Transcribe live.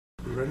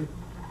Ready?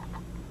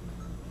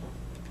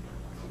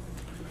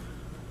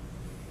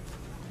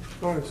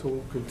 All right, so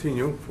we'll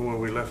continue from where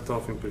we left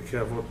off in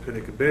Pirkei Avot,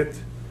 Pirkei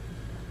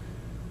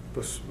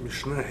Avot,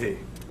 Mishnah Hey.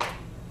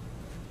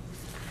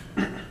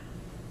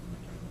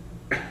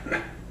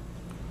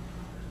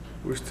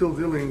 We're still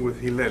dealing with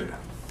Hillel.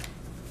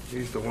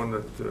 He's the one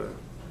that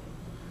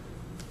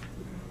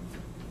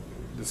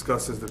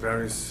discusses the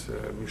various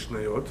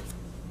Mishnayot.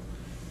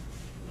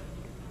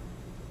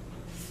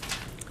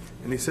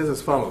 And he says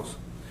as follows: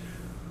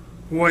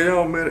 הוא היה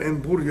אומר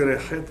אין בור ירא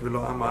חטא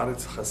ולא עם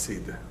הארץ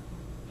חסיד.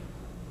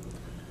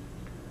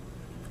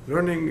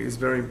 Learning is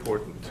very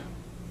important.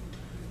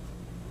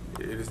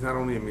 It is not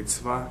only a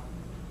mitzvah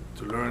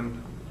to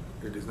learn,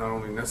 it is not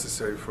only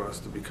necessary for us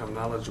to become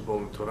knowledgeable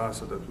in Torah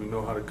so that we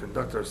know how to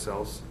conduct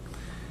ourselves.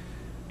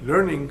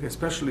 Learning,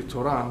 especially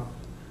Torah,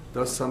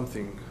 does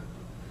something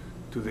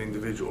to the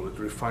individual. It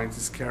refines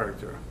his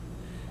character.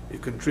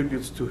 It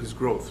contributes to his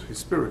growth, his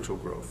spiritual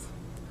growth.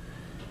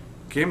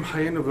 We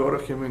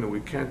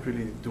can't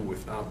really do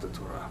without the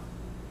Torah.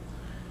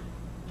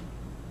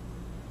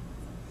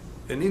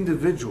 An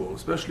individual,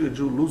 especially a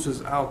Jew,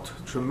 loses out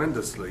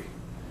tremendously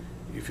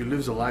if he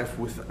lives a life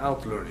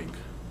without learning.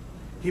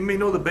 He may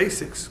know the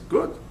basics,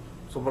 good.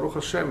 So Baruch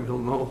Hashem, he'll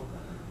know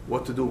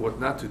what to do, what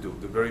not to do,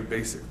 the very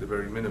basic, the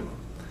very minimum.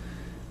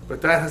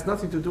 But that has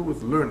nothing to do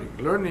with learning.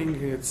 Learning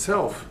in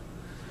itself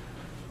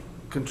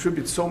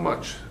contributes so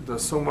much,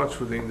 does so much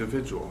for the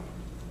individual,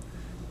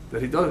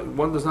 that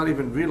one does not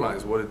even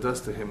realize what it does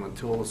to him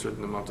until a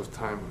certain amount of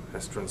time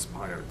has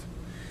transpired.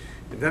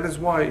 And that is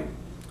why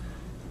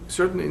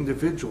certain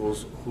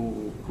individuals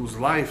whose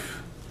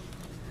life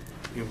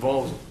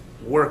involves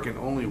work and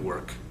only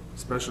work,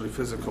 especially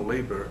physical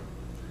labor,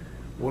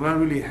 will not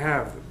really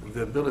have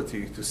the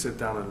ability to sit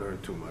down and learn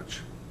too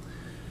much.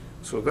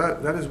 So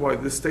that is why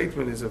this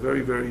statement is a very,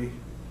 very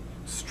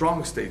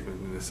strong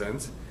statement in the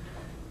sense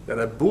that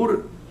a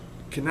bur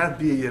cannot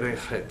be a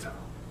yerei chet.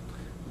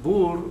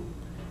 Bur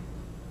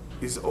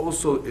is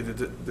also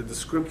the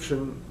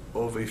description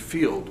of a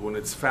field when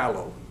it's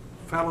fallow.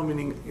 Fallow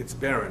meaning it's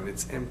barren,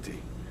 it's empty,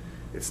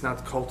 it's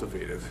not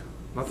cultivated,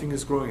 nothing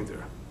is growing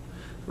there.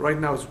 Right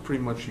now it's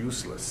pretty much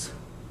useless.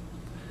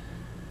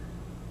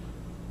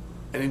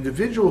 An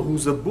individual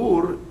who's a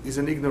bur is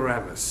an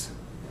ignoramus,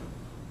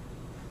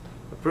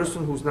 a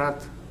person who's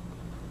not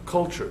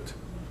cultured.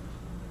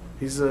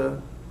 He's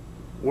a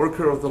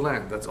worker of the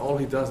land, that's all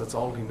he does, that's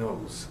all he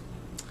knows.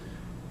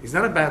 He's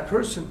not a bad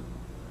person.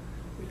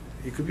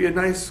 He could be a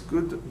nice,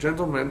 good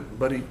gentleman,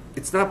 but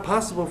it's not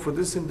possible for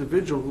this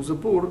individual who's a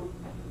bur,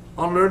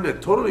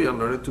 unlearned, totally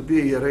unlearned, to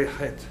be a yerei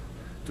chet,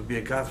 to be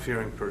a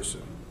God-fearing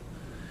person.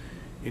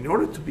 In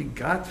order to be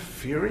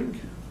God-fearing,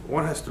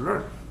 one has to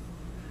learn.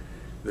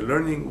 The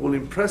learning will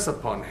impress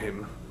upon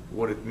him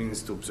what it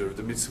means to observe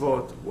the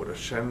mitzvot, what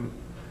Hashem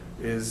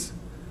is,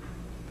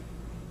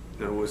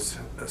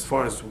 as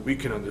far as we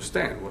can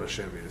understand what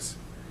Hashem is.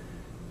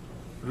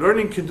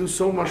 Learning can do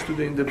so much to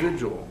the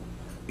individual,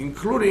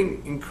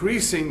 including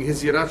increasing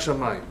his yirat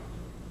shamayim.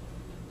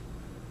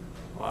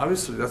 Well,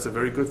 obviously, that's a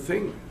very good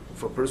thing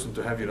for a person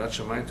to have yirat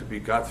shamayim, to be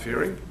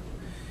God-fearing.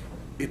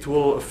 It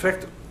will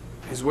affect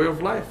his way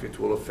of life. It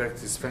will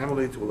affect his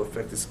family. It will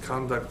affect his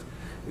conduct.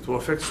 It will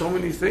affect so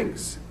many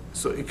things.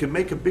 So it can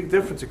make a big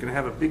difference. It can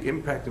have a big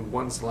impact in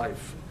one's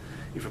life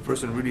if a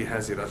person really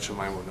has yirat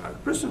shamayim or not. A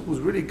person who's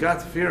really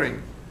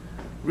God-fearing,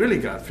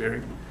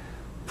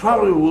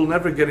 probably will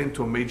never get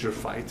into a major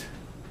fight.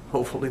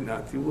 Hopefully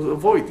not. He will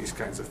avoid these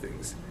kinds of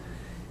things.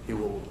 He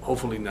will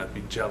hopefully not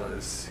be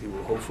jealous. He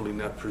will hopefully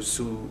not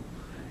pursue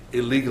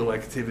illegal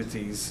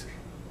activities,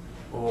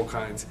 all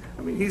kinds.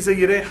 I mean, he's a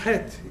yerei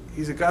chet.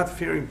 He's a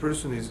God-fearing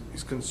person.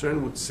 He's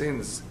concerned with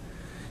sins.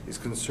 He's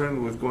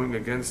concerned with going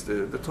against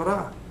the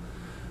Torah.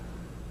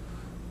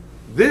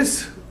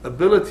 This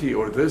ability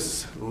or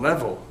this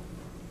level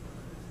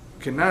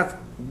cannot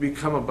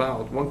become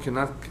about, one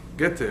cannot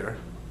get there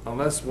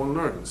unless one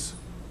learns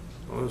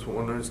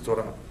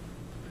Torah.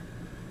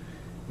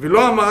 V'lo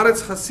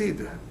ha'ma'aretz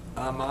chasid.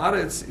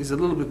 Ha'ma'aretz is a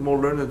little bit more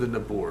learned than the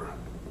bur.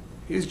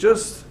 He's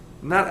just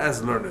not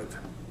as learned.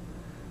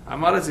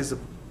 Ha'ma'aretz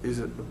is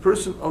a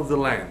person of the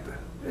land.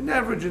 An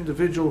average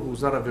individual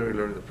who's not a very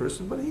learned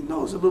person, but he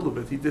knows a little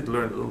bit. He did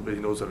learn a little bit.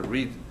 He knows how to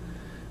read.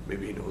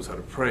 Maybe he knows how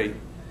to pray.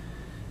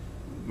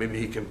 Maybe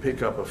he can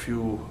pick up a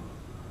few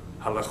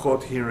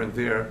halachot here and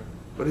there.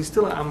 But he's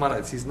still an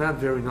ha'ma'aretz. He's not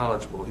very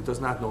knowledgeable. He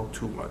does not know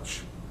too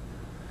much.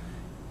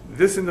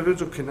 This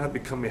individual cannot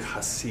become a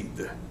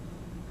hasid.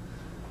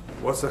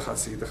 What's a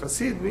hasid? A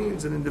hasid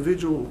means an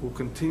individual who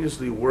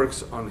continuously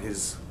works on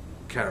his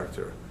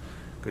character,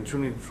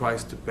 continually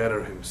tries to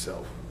better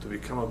himself, to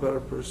become a better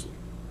person.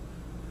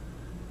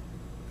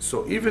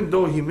 So even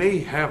though he may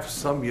have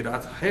some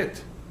yirat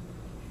chet,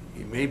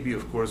 he may be,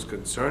 of course,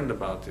 concerned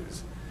about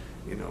his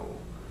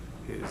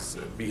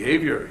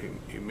behavior.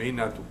 He may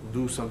not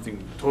do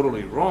something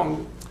totally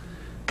wrong,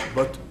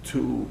 but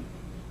to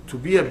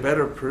be a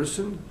better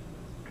person,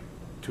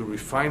 to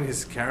refine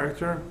his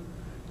character,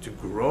 to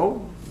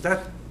grow,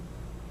 that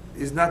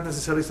is not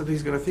necessarily something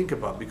he's going to think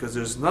about, because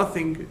there's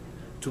nothing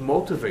to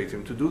motivate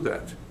him to do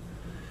that.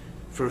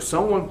 For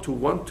someone to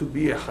want to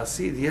be a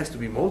Hasid, he has to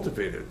be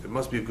motivated. There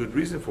must be a good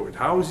reason for it.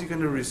 How is he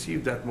going to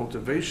receive that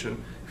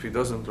motivation if he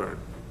doesn't learn?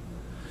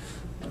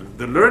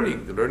 The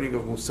learning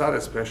of Musar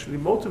especially,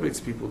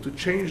 motivates people to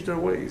change their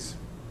ways,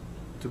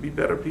 to be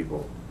better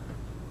people,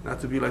 not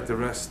to be like the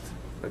rest,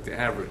 like the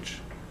average,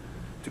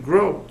 to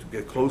grow, to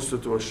get closer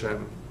to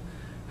Hashem.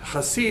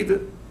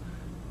 Hasid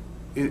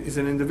is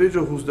an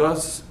individual who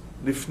does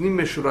lifnim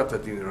meshurat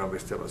adin,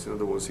 rabbis tell us. In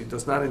other words, he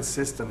does not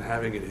insist on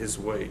having it his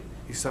way.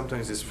 He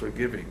sometimes is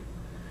forgiving.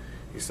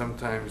 He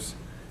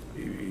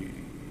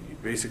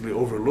basically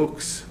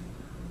overlooks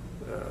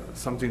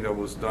something that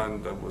was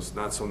done that was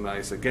not so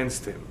nice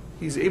against him.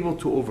 He's able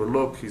to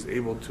overlook, he's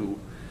able to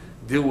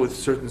deal with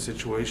certain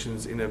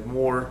situations in a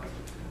more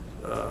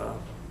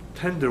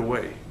tender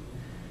way,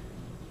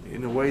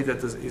 in a way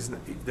that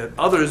that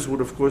others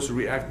would of course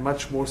react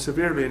much more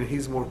severely, and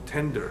he's more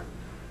tender,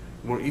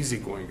 more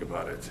easygoing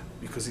about it,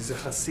 because he's a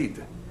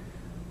Hasid,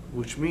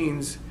 which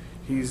means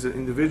he's an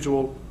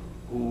individual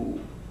who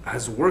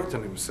has worked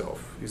on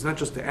himself. He's not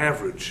just the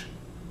average.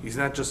 He's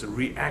not just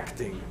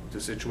reacting to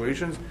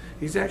situations.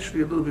 He's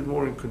actually a little bit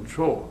more in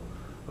control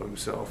of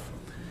himself.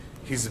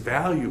 His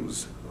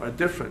values are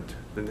different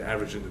than the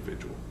average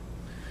individual.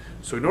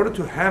 So in order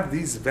to have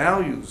these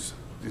values,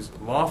 these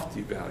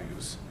lofty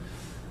values,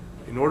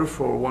 in order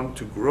for one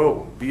to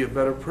grow, be a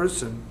better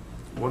person,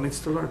 one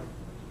needs to learn.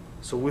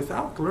 So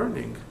without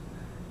learning,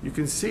 you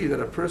can see that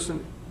a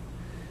person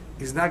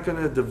is not going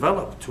to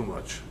develop too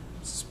much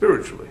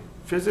spiritually.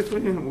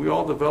 Physically, we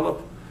all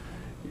develop.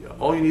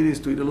 All you need is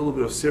to eat a little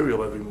bit of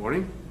cereal every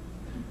morning,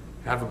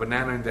 have a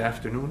banana in the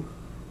afternoon,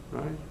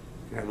 right?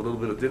 You have a little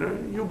bit of dinner,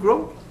 you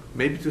grow,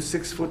 maybe to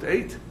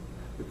 6'8",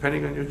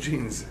 depending on your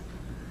genes.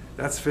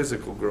 That's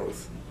physical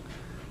growth.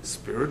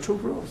 Spiritual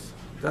growth,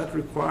 that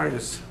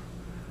requires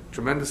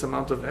tremendous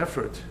amount of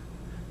effort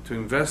to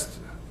invest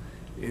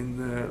in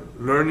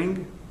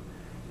learning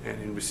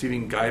and in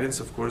receiving guidance,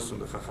 of course, from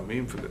the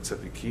Chachamim, from the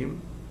Tzaddikim.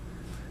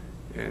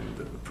 And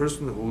the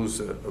person who's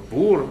a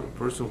bur, a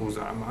person who's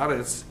a Am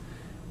Haaretz,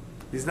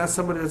 he's not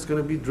somebody that's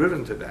going to be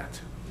driven to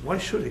that. Why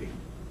should he?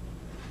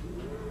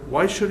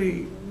 Why should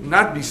he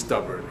not be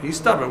stubborn? He's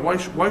stubborn. Why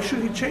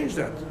should he change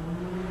that?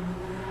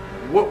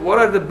 What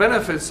are the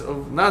benefits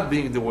of not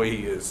being the way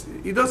he is?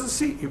 He doesn't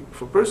see.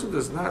 If a person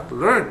does not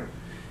learn,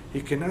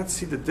 he cannot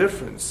see the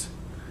difference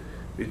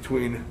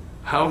between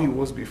how he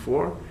was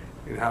before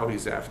and how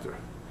he's after.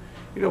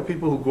 You know,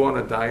 people who go on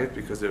a diet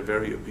because they're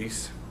very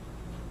obese.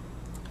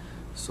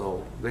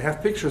 So they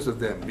have pictures of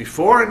them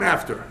before and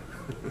after,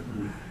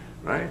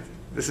 right?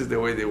 This is the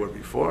way they were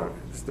before.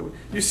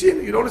 You see,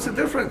 you notice the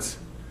difference.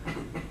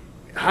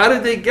 How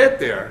did they get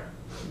there?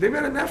 They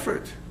made an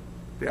effort.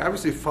 They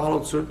obviously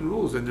followed certain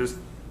rules, and there's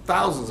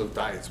thousands of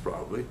diets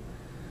probably.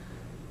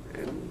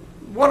 And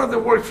one of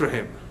them worked for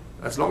him,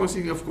 as long as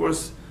he, of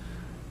course,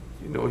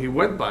 he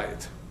went by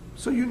it.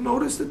 So you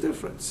notice the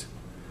difference.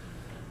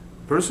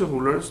 Person who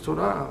learns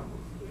Torah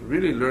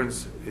really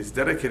is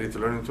dedicated to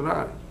learning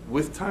Torah.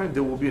 With time,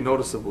 there will be a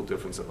noticeable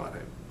difference about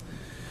him.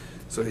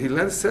 So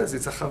Hillel says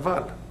it's a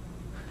chaval.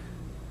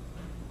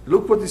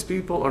 Look what these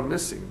people are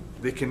missing.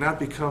 They cannot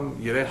become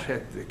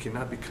Yerechet, they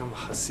cannot become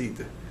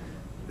Hasid.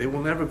 They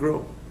will never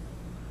grow.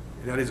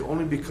 And that is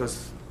only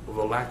because of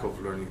a lack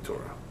of learning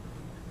Torah.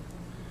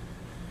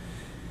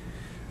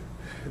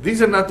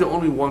 These are not the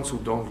only ones who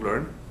don't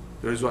learn.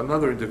 There is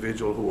another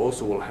individual who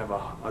also will have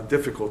a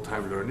difficult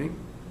time learning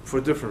for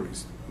a different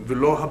reason.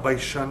 V'lo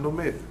habayshan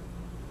lomed.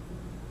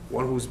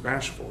 One who's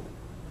bashful.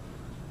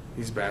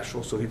 He's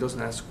bashful, so he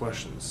doesn't ask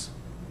questions.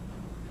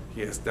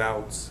 He has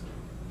doubts.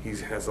 He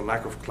has a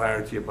lack of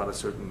clarity about a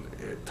certain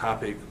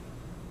topic,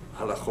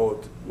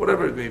 halachot,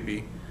 whatever it may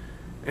be,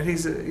 and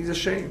he's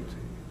ashamed.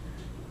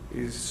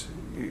 He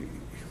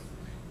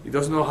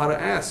doesn't know how to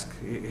ask.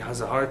 He has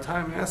a hard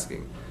time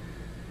asking.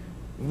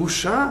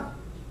 Musha,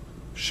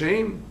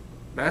 shame,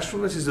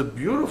 bashfulness is a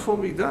beautiful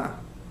midah,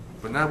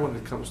 but not when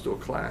it comes to a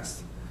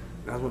class,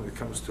 not when it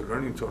comes to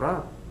learning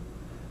Torah.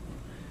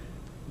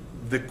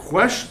 The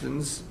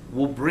questions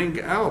will bring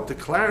out the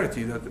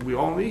clarity that we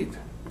all need.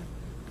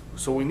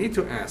 So we need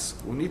to ask.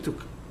 We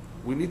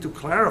need to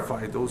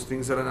clarify those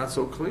things that are not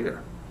so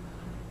clear.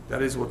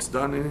 That is what's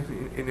done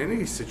in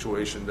any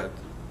situation that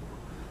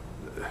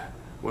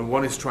when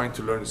one is trying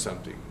to learn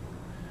something,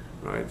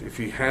 right? If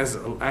he has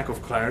a lack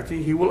of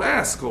clarity, he will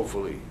ask.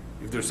 Hopefully,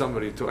 if there's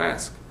somebody to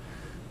ask.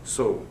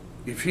 So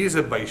if he's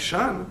a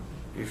baishan,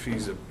 if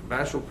he's a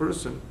bashful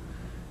person,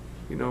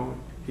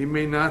 he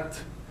may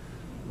not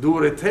do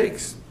what it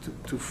takes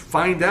to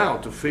find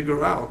out, to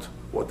figure out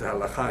what the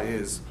halacha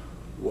is,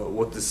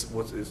 what this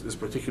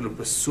particular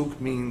pasuk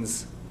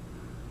means,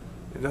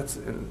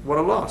 and what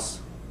a loss.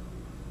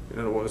 In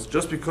other words,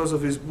 just because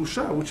of his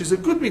busha, which is a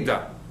good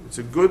midah. It's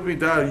a good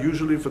midah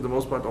usually for the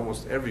most part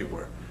almost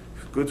everywhere.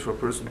 It's good for a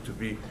person to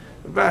be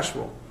a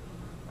bashful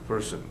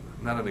person,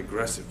 not an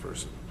aggressive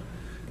person.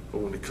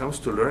 But when it comes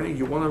to learning,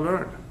 you want to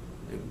learn.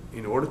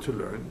 In order to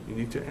learn, you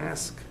need to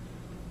ask.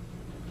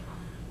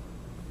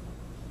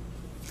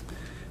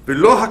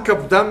 V'lo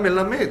hakabdam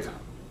melamed.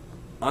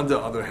 On the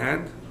other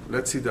hand,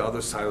 let's see the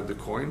other side of the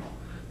coin.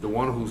 The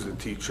one who's a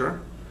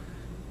teacher,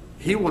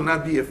 he will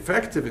not be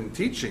effective in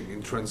teaching,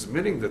 in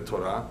transmitting the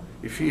Torah,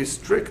 if he is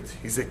strict.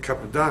 He's a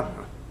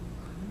kapdan,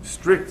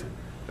 strict,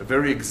 a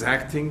very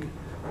exacting,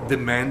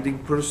 demanding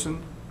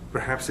person,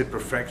 perhaps a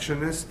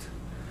perfectionist.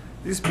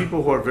 These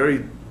people who are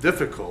very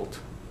difficult,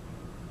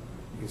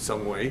 in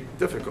some way,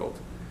 difficult,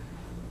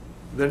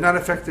 they're not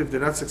effective, they're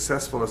not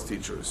successful as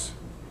teachers.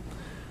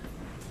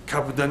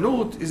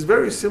 Kapdanut is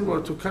very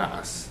similar to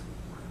Ka'as.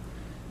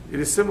 It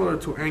is similar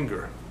to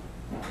anger.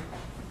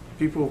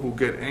 People who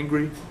get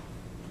angry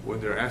when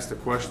they're asked a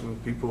question,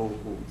 people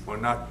who are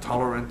not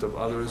tolerant of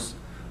others,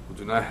 who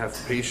do not have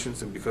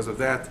patience, and because of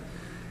that,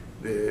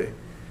 they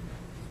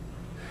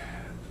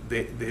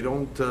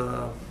don't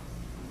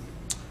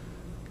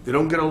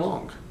get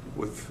along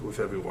with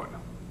everyone.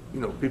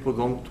 People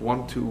don't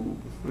want to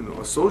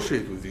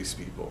associate with these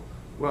people.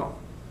 Well,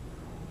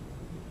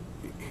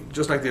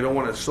 just like they don't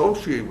want to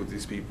associate with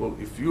these people,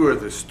 if you are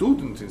the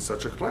student in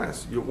such a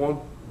class, you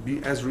won't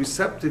be as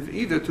receptive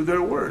either to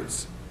their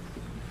words.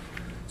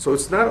 So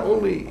it's not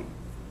only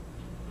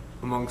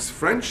amongst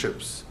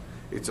friendships,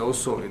 it's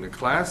also in a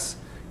class,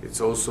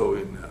 it's also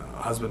in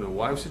a husband and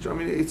wife situation. I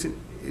mean,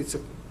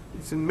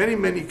 it's in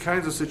many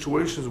kinds of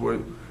situations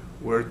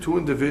where two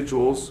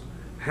individuals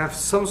have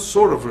some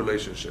sort of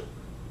relationship.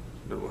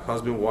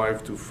 Husband,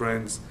 wife, two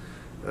friends,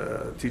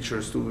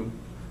 teacher, student.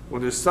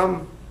 When there's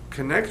some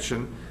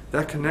connection,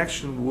 that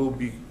connection will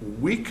be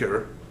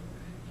weaker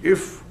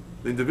if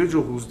the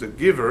individual who's the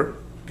giver,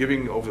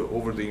 giving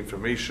over the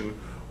information,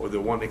 or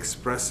the one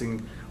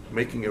expressing,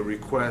 making a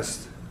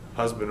request,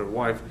 husband or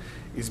wife,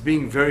 is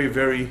being very,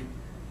 very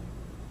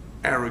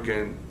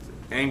arrogant,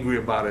 angry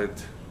about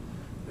it,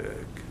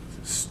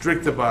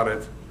 strict about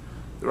it.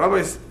 The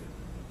rabbis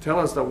tell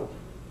us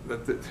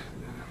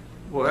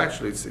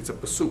actually it's a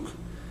pasuk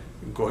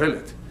in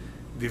Kohelet.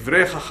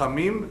 Divrei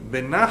chachamim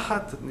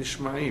benachat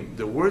nishma'im.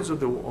 The words of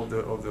the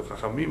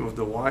chachamim, of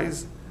the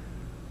wise,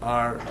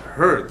 are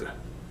heard,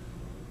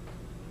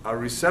 are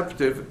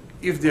receptive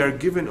if they are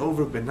given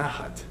over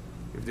benachat,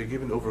 if they're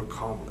given over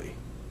calmly.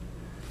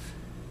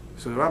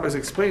 So the rabbis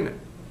explain it,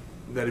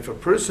 that if a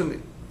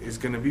person is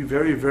going to be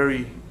very,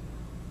 very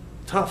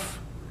tough,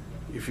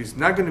 if he's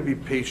not going to be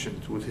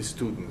patient with his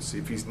students,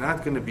 if he's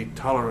not going to be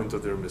tolerant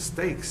of their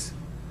mistakes,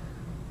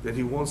 then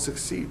he won't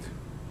succeed.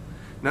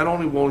 Not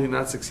only will he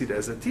not succeed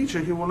as a teacher,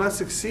 he will not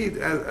succeed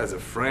as a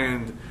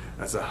friend,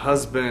 as a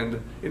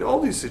husband, in all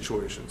these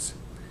situations.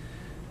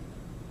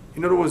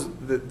 In other words,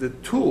 the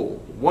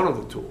tool, one of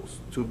the tools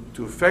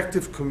to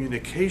effective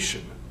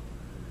communication,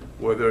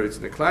 whether it's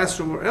in the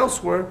classroom or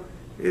elsewhere,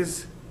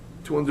 is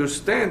to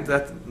understand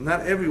that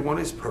not everyone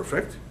is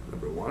perfect,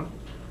 number one.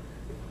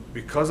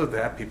 Because of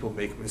that, people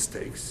make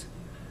mistakes.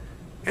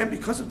 And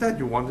because of that,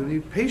 you want to be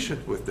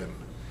patient with them.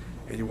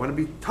 And you want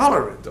to be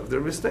tolerant of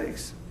their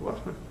mistakes.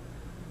 Well,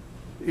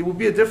 it would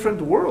be a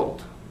different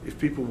world if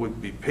people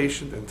would be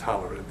patient and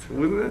tolerant,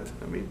 wouldn't it?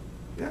 I mean,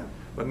 yeah.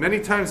 But many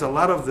times, a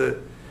lot of the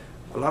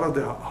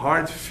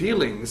hard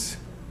feelings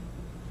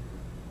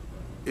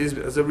is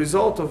as a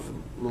result of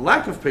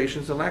lack of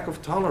patience, a lack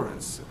of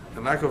tolerance, a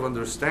lack of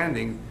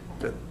understanding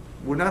that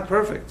we're not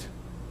perfect.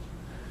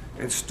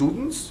 And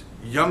students,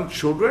 young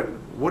children,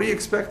 what do you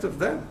expect of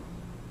them?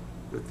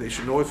 That they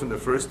should know it from the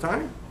first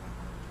time?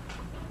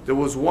 There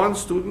was one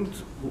student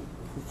who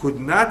could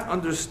not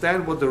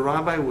understand what the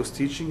rabbi was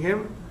teaching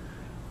him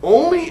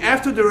only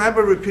after the rabbi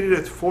repeated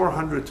it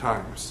 400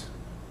 times.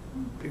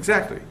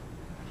 Exactly.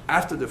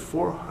 After the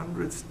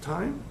 400th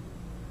time,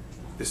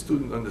 the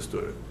student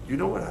understood it. You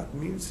know what that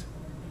means?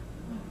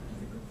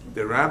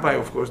 The rabbi,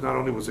 of course, not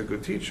only was a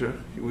good teacher,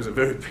 he was a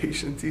very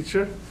patient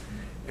teacher,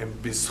 and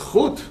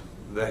b'zchut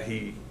that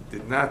he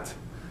did not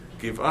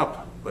give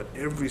up, but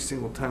every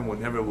single time,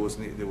 whenever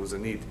there was a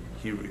need,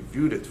 he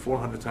reviewed it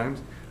 400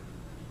 times.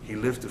 He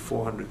lived to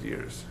 400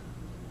 years,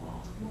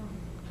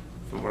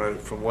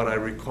 from what I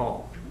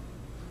recall.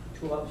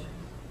 2 options.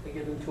 They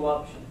give him 2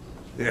 options.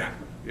 Yeah,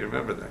 you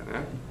remember that,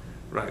 yeah?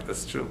 Right,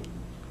 that's true.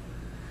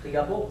 He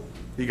got both.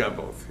 He got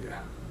both, yeah.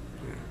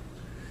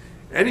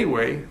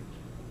 Anyway,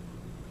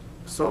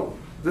 so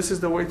this is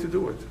the way to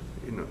do it.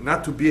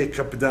 Not to be a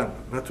kapdan,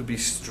 not to be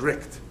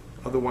strict.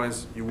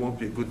 Otherwise, you won't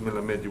be a good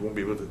melamed. You won't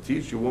be able to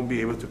teach. You won't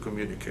be able to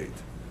communicate.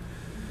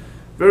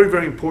 Very,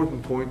 very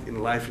important point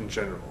in life in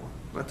general.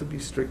 Not to be a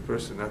strict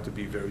person, not to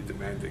be very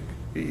demanding.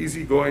 Be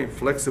easygoing,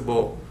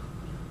 flexible,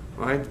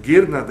 right?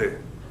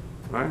 Girnade,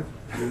 right?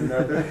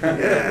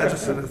 Yeah,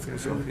 just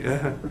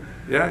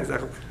yeah,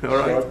 exactly. All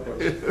right.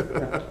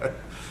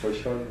 For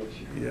sure.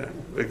 Yeah,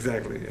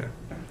 exactly.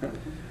 Yeah.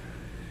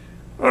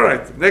 All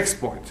right. Next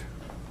point.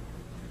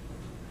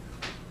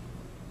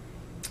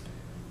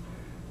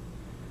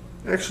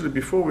 Actually,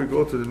 before we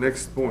go to the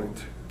next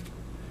point,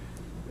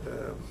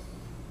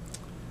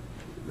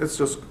 let's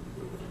just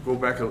go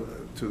back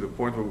to the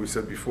point where we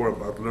said before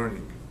about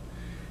learning.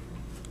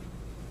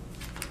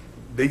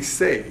 They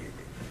say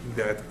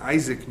that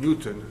Isaac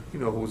Newton,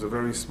 who was a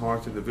very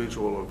smart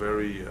individual, a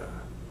very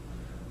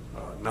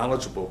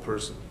knowledgeable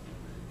person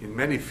in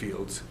many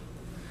fields,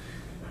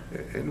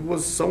 and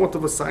was somewhat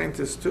of a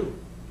scientist too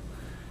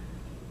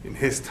in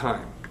his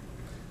time.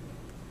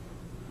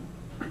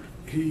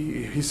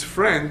 His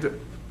friend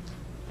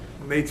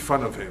made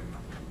fun of him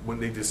when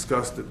they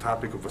discussed the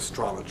topic of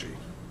astrology.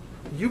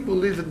 You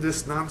believe in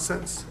this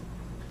nonsense?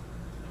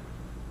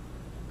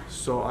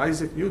 So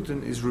Isaac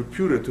Newton is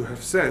reputed to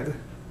have said,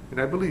 and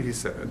I believe he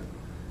said,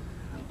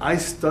 I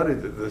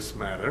studied this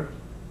matter,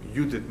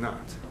 you did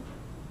not.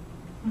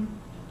 In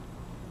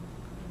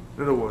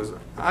other words,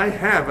 I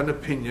have an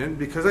opinion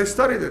because I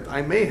studied it.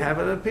 I may have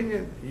an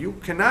opinion. You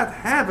cannot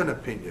have an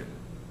opinion.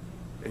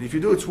 And if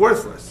you do, it's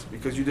worthless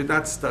because you did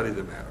not study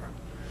the matter.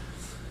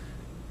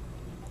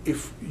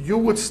 If you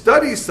would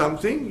study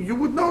something, you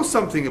would know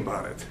something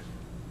about it.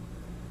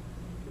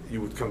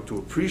 You would come to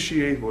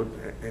appreciate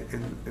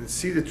and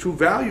see the true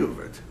value of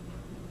it,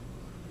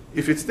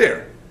 if it's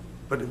there.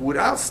 But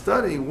without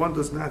studying, one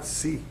does not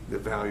see the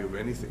value of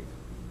anything.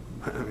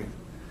 I mean,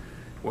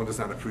 one does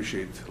not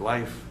appreciate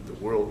life, the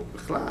world,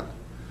 b'chlal.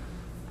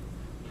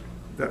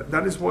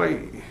 That is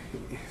why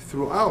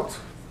throughout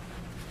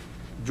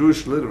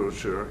Jewish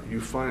literature, you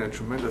find a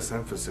tremendous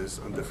emphasis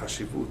on the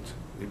chashivut,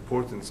 the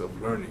importance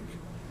of learning.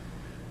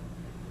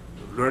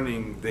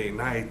 Learning day and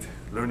night,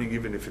 learning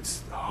even if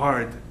it's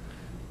hard,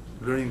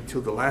 learning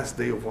till the last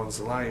day of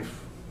one's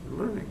life.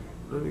 Learning.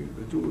 The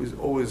Jew is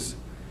always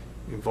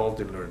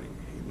involved in learning.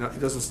 He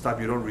doesn't stop,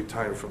 you don't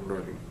retire from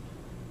learning.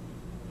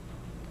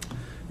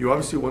 You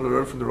obviously want to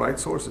learn from the right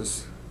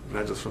sources,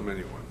 not just from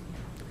anyone.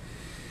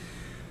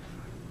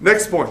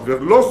 Next point.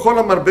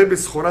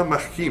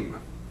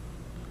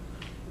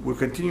 We're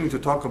continuing to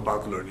talk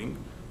about learning.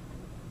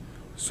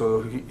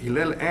 So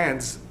Hillel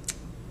adds,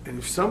 and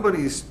if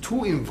somebody is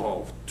too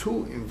involved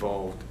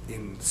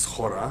in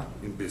schora,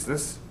 in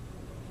business,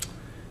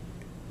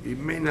 it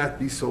may not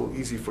be so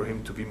easy for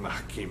him to be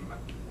mahkim,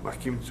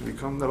 to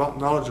become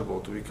knowledgeable,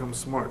 to become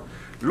smart.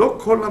 Lo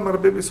kol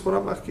hamarbe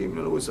b'schora mahkim. In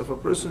other words, if a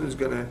person is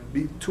going to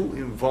be too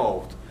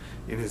involved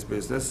in his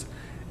business,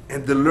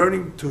 and the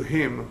learning to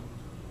him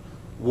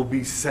will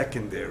be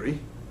secondary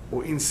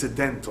or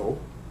incidental,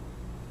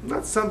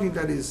 not something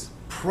that is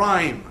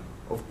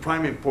of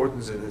prime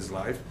importance in his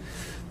life,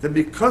 then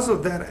because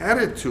of that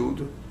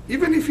attitude,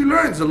 even if he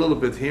learns a little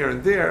bit here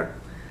and there,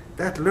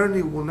 that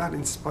learning will not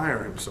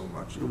inspire him so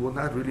much. It will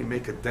not really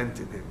make a dent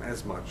in him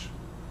as much.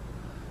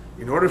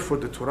 In order for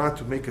the Torah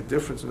to make a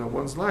difference in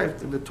one's life,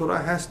 then the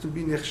Torah has to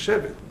be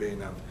nechshevet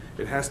beinav.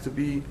 It has to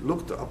be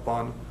looked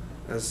upon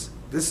as,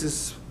 this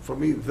is, for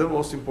me, the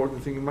most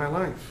important thing in my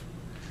life.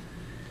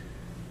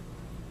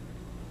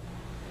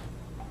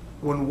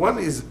 When one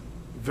is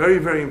very,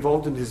 very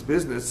involved in his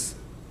business,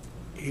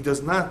 he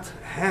does not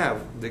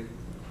have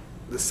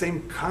the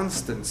same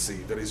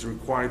constancy that is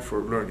required for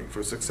learning.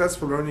 For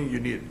successful learning, you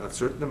need a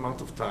certain amount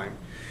of time,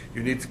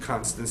 you need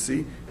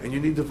constancy, and you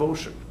need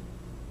devotion.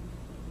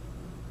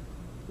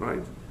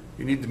 Right?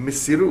 You need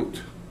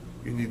misirut,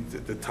 you need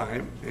the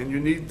time, and you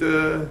need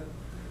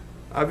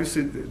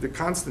obviously the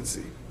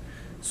constancy.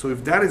 So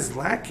if that is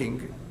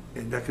lacking,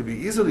 and that could be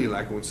easily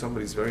lacking when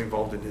somebody is very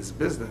involved in his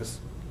business,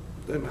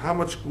 then how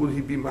much will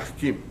he be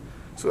mahkim?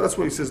 So that's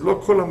why he says, Lo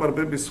kol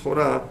hamarbe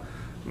b'schora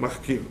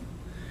mahkim.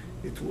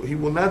 He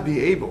will not be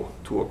able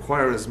to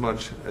acquire as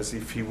much as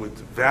if he would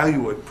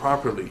value it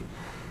properly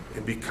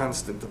and be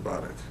constant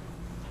about it.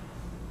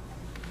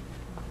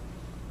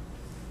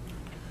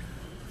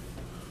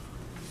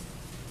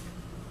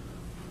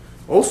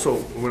 Also,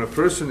 when a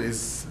person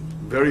is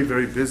very,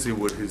 very busy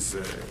with his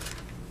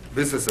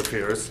business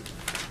affairs,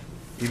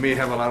 he may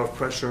have a lot of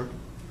pressure,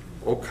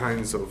 all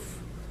kinds of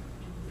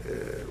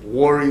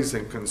worries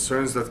and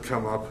concerns that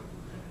come up.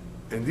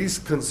 And these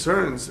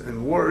concerns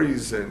and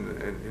worries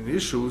and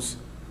issues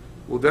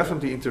will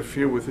definitely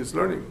interfere with his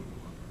learning.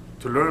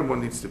 To learn, one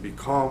needs to be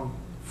calm,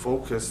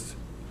 focused.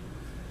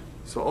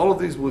 So all of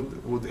these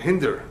would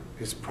hinder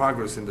his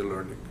progress in the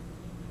learning.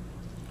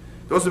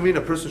 Doesn't mean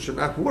a person should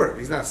not work.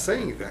 He's not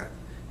saying that.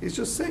 He's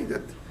just saying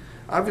that,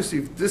 obviously,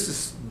 if this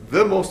is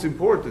the most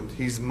important,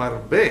 he's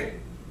marbeh.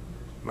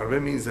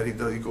 Marbeh means that he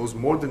goes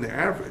more than the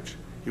average.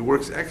 He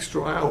works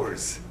extra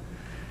hours.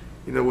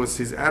 In other words,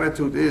 his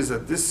attitude is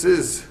that this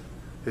is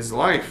his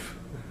life.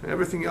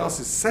 Everything else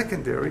is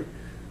secondary.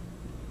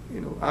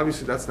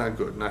 Obviously that's not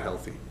good, not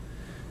healthy.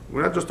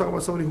 We're not just talking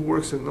about somebody who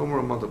works a normal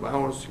amount of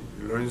hours,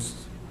 he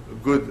learns a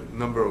good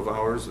number of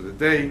hours of the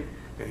day,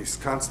 and he's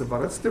constant about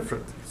it. That's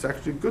different. It's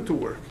actually good to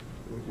work.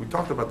 We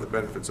talked about the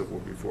benefits of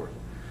work before.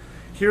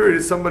 Here it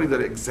is somebody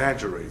that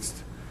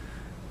exaggerates,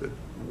 that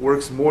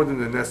works more than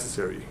the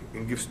necessary,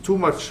 and gives too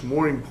much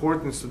more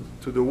importance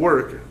to the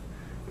work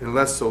and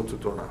less so to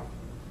Torah.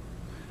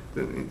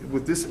 Then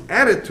with this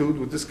attitude,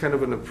 with this kind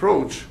of an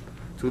approach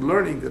to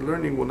learning, the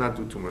learning will not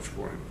do too much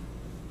for him.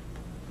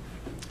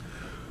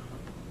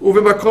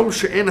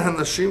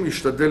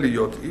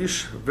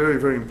 Very,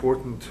 very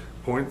important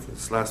point,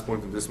 this last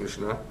point in this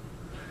Mishnah.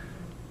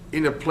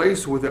 In a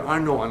place where there are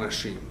no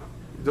anashim.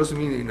 It doesn't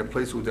mean in a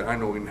place where there are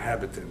no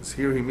inhabitants.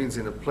 Here he means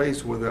in a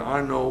place where there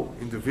are no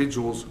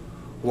individuals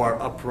who are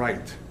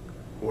upright,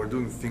 who are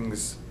doing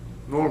things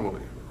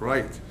normally,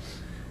 right.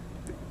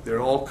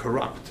 They're all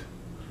corrupt.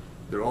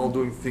 They're all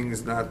doing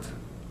things not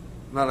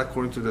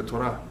according to the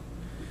Torah.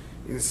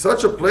 In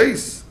such a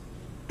place,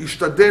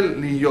 ishtadel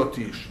liyot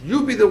ish.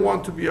 You be the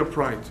one to be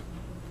upright.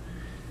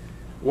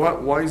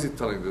 Why is he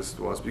telling this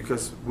to us?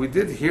 Because we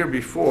did hear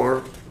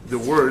before the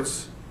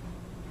words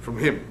from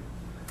him.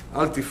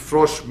 Al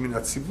tifrosh min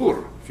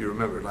hatzibur, if you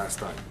remember last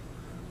time.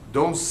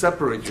 Don't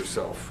separate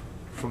yourself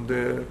from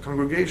the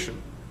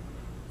congregation,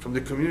 from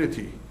the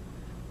community.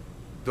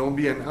 Don't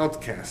be an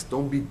outcast.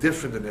 Don't be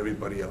different than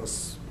everybody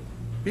else.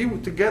 Be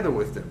together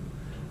with them.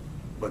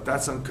 But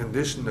that's on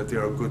condition that they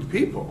are good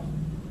people.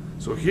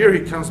 So here he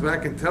comes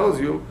back and tells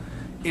you,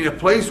 in a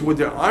place where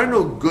there are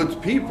no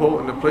good people,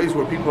 in a place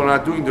where people are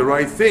not doing the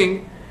right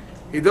thing,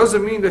 it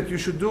doesn't mean that you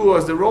should do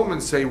as the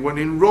Romans say, when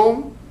in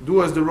Rome,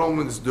 do as the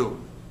Romans do.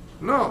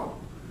 No.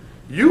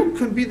 You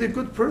can be the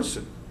good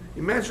person.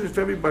 Imagine if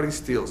everybody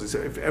steals,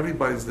 if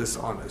everybody's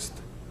dishonest.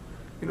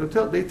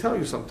 They tell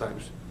you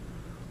sometimes,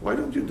 why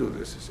don't you do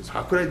this? He says,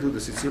 how could I do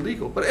this? It's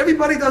illegal. But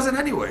everybody does it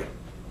anyway.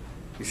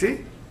 You see?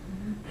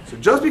 So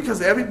just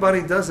because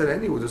everybody does it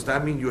anyway, does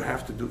that mean you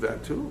have to do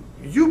that too?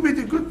 You be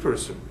the good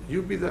person.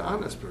 You be the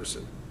honest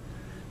person.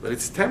 But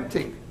it's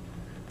tempting.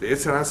 The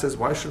Yetzer Hara says,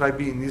 why should I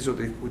be in Israel?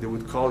 They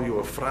would call you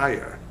a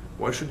friar.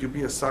 Why should you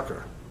be a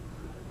sucker?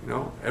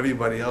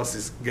 Everybody else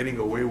is getting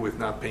away with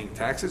not paying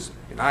taxes,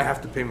 and I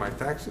have to pay my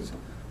taxes.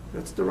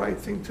 That's the right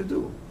thing to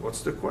do.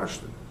 What's the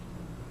question?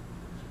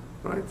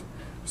 Right?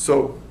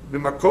 So,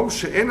 b'makom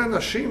she'en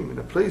anashim, in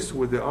a place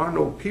where there are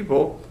no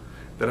people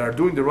that are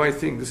doing the right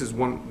thing, this is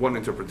one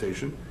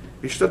interpretation.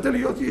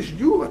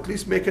 You at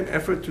least make an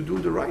effort to do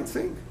the right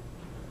thing.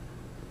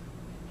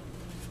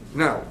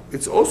 Now,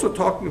 it's also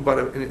talking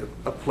about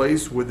a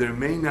place where there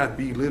may not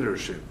be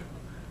leadership.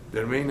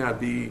 There may not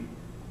be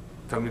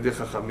Talmidei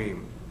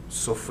Chachamim,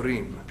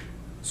 Sofrim,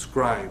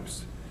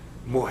 scribes,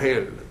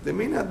 Mohel. There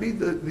may not be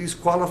these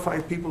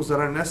qualified peoples that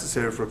are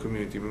necessary for a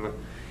community.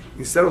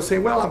 Instead of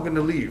saying, well, I'm going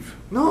to leave.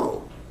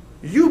 No.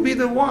 You be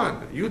the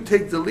one. You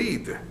take the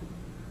lead.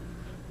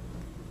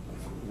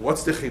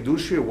 What's the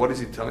chidush here? What is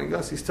he telling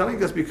us? He's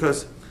telling us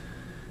because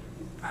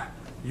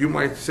you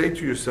might say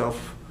to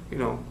yourself,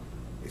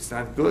 it's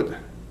not good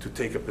to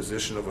take a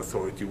position of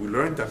authority. We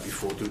learned that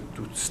before, to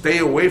stay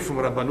away from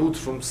Rabbanut,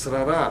 from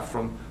Srara,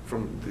 from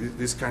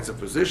these kinds of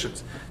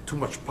positions. Too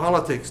much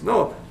politics.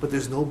 No, but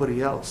there's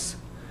nobody else.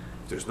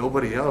 If there's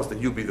nobody else,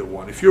 then you be the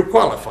one. If you're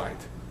qualified.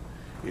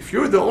 If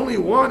you're the only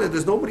one and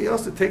there's nobody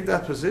else to take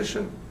that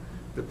position,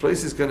 the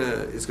place is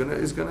gonna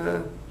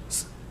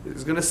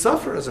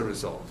suffer as a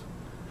result.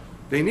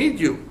 They need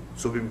you.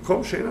 So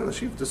b'mkom she'en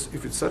anashim,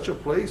 if it's such a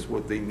place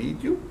where they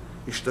need you,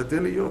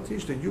 ishtadel liyot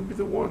ish, then you be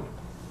the one.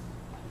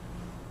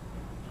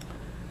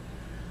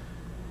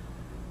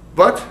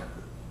 But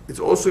it's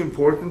also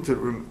important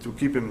to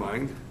keep in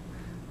mind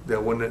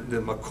that when the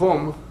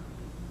makom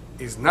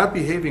is not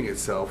behaving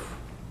itself,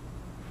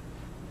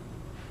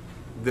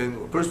 then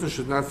a person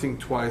should not think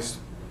twice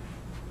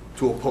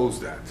to oppose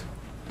that.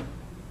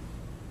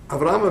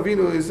 Avraham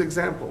Avinu is an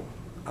example.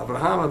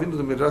 Avraham Avinu,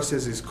 the Midrash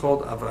says, is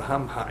called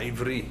Avraham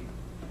Ha'ivri.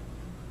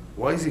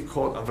 Why is he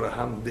called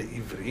Avraham the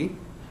Ivri?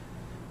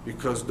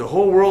 Because the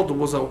whole world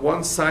was on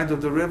one side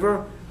of the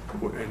river,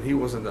 and he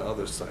was on the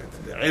other side,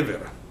 the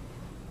Ever.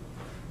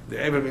 The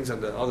Ever means on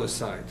the other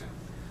side.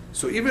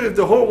 So even if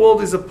the whole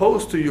world is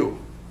opposed to you,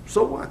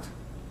 so what?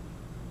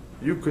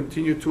 You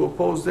continue to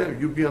oppose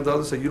them. You be on the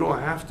other side. You don't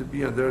have to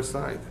be on their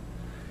side.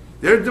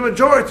 They're the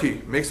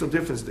majority. Makes no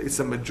difference. It's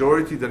a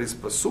majority that is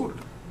pasul.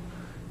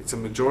 It's a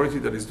majority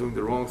that is doing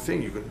the wrong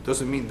thing.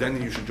 Doesn't mean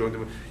then you should join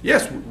them.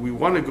 Yes, we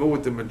want to go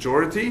with the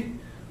majority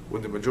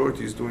when the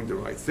majority is doing the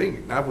right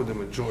thing, not when the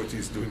majority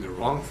is doing the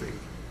wrong thing.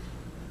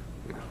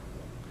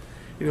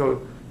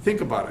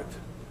 Think about it.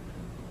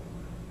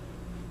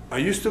 Are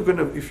you still going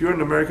to, if you're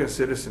an American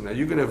citizen, are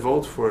you going to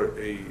vote for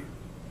a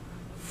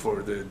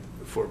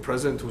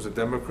president who's a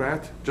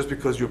Democrat just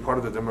because you're part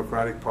of the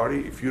Democratic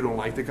Party if you don't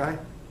like the guy?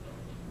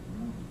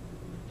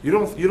 You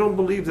don't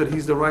believe that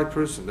he's the right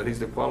person, that he's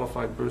the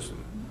qualified person.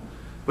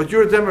 But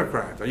you're a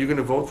Democrat. Are you going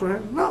to vote for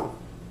him? No.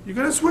 You're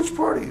going to switch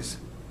parties.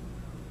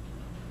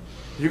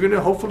 You're going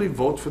to hopefully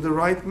vote for the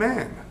right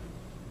man.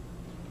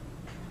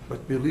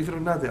 But believe it or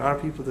not, there are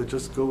people that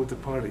just go with the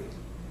party,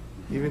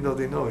 even though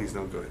they know he's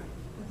no good.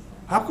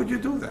 How could you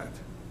do that?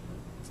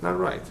 It's not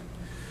right.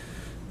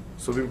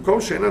 So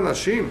b'mkom she'en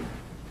anashim,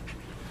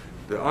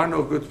 there are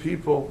no good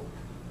people.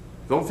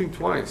 Don't think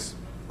twice.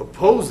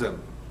 Oppose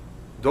them.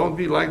 Don't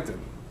be like them.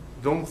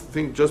 Don't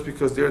think just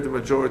because they're the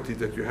majority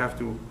that you have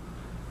to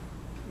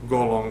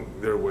go along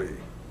their way.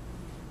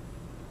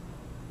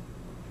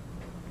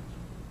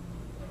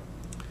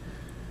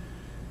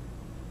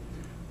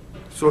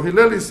 So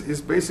Hillel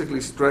is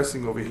basically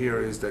stressing over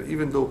here is that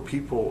even though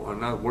people are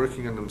not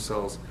working on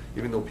themselves,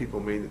 even though people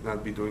may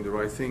not be doing the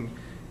right thing,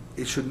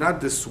 it should not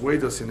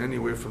dissuade us in any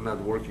way from not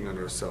working on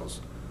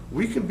ourselves.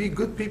 We can be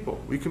good people.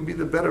 We can be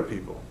the better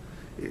people.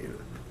 A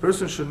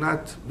person should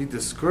not be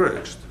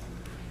discouraged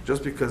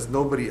just because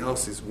nobody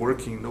else is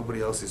working,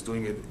 nobody else is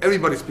doing it.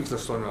 Everybody speaks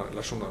Lashon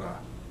Hara.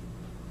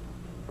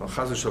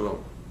 Chaz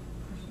v'shalom.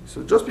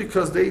 So just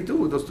because they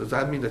do, does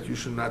that mean that you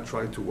should not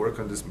try to work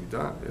on this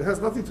midah? It has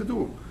nothing to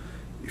do.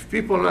 If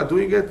people are not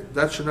doing it,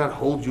 that should not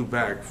hold you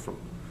back from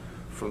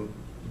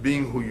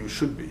being who you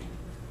should be,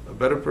 a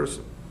better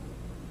person.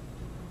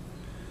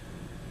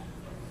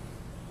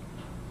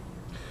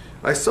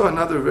 I saw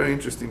another very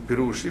interesting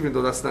pirush, even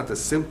though that's not a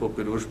simple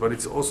pirush, but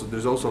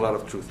there's also a lot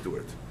of truth to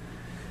it.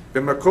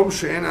 במקום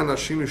שאין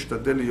אנשים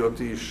משתדל להיות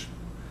איש.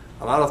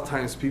 A lot of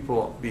times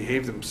people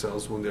behave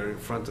themselves when they're in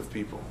front of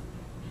people.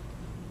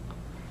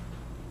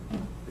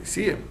 They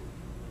see him.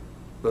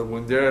 But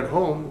when they're at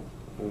home,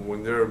 or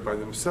when they're by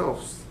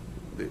themselves,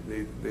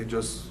 they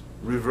just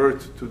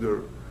revert to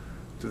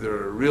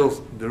their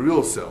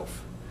real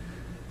self.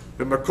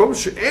 במקום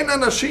שאין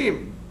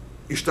אנשים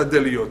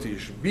השתדל להיות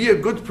איש. Be a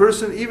good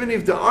person even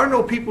if there are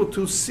no people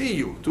to see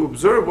you, to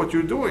observe what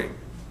you're doing.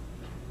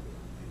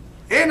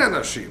 אין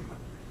אנשים.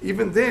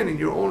 Even then, in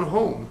your own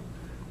home,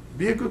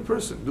 be a good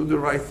person. Do the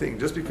right thing.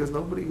 Just because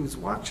nobody is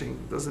watching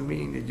doesn't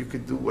mean that you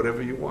can do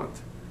whatever you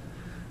want.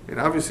 And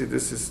obviously,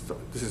 this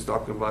is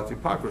talking about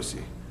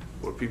hypocrisy,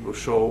 where people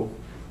show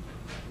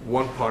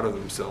one part of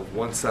themselves,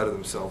 one side of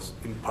themselves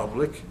in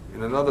public,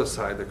 and another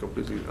side, the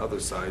completely other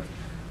side,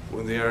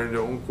 when they are in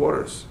their own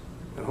quarters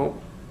at home.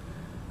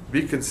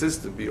 Be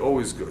consistent. Be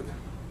always good.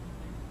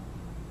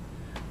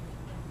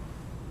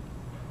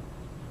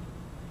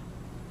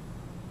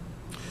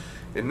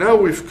 And now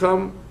we've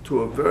come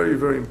to a very,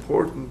 very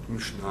important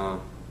Mishnah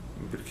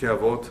in Pirkei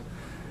Avot,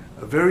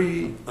 a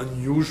very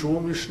unusual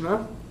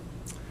Mishnah,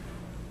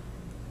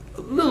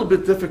 a little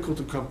bit difficult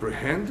to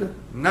comprehend,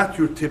 not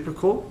your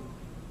typical,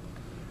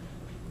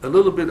 a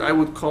little bit, I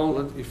would call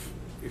it,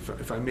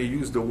 if I may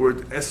use the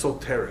word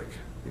esoteric.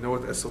 You know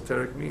what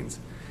esoteric means?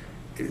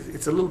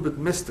 It's a little bit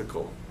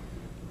mystical,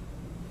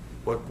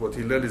 what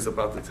Hillel is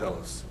about to tell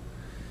us.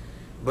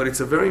 But it's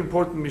a very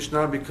important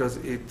Mishnah because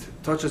it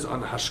touches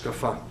on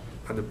hashkafa,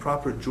 and the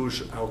proper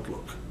Jewish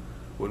outlook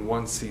when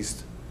one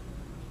sees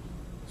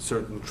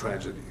certain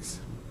tragedies.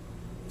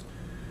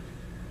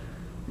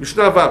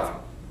 Mishnah Vav.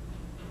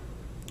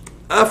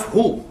 Af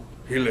hu,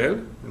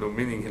 Hillel,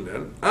 meaning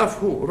Hillel, af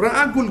hu,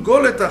 ra'a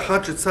gulgolet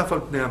achat shetzaf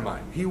al pnei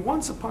hamayim. He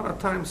once upon a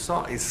time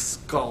saw a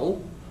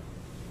skull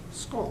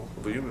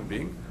of a human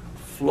being,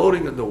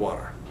 floating in the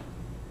water.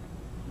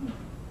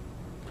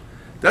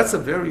 That's a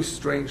very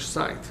strange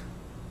sight.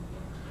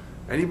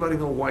 Anybody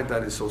know why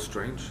that is so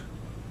strange?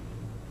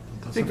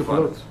 Think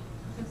about it.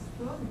 It's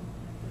floating.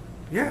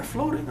 Yeah,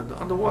 floating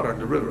on the water, in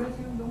the river.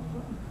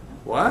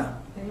 What?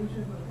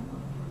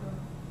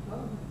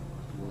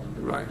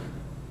 Right.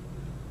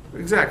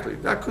 Exactly.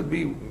 That could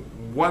be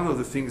one of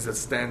the things that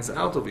stands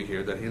out over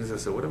here that he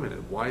says, wait a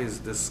minute, why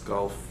is this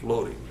skull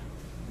floating?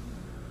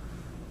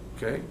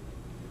 Okay?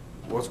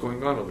 What's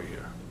going on over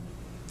here?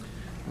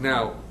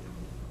 Now,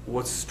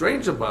 what's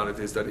strange about it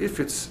is that if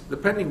it's,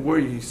 depending where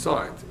you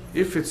saw it,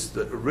 if it's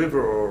the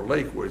river or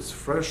lake where it's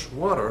fresh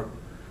water,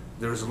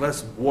 there's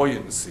less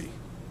buoyancy.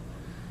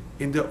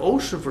 In the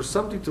ocean, for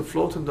something to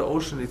float in the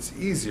ocean, it's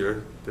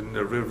easier than in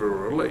a river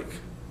or a lake.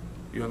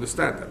 You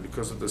understand that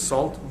because of the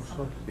salt?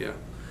 Yeah.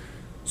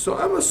 So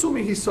I'm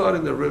assuming he saw it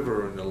in the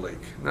river or in the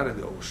lake, not in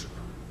the ocean.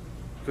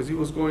 Because he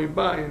was going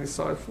by and he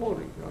saw it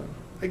floating.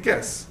 I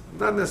guess,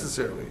 not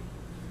necessarily.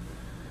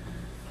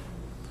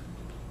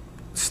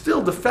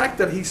 Still, the fact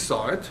that he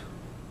saw it,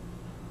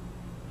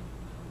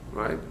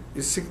 right,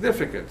 is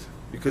significant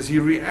because he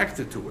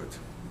reacted to it.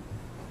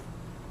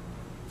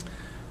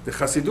 The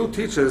Chassidut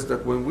teaches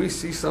that when we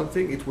see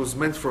something, it was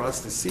meant for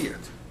us to see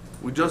it.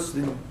 We just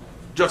didn't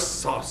just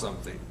saw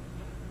something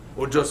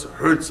or just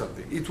heard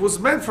something. It was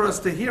meant for us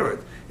to hear it.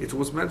 It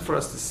was meant for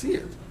us to see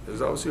it.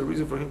 There's obviously a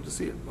reason for him to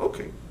see it.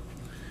 Okay.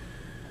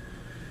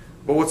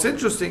 But what's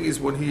interesting is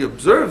when he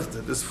observed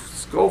this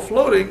skull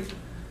floating,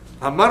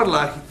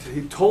 Amarla,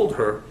 he told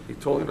her,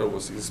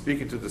 he's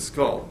speaking to the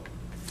skull,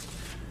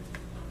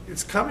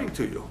 it's coming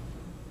to you.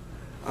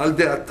 Al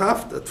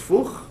de'ataft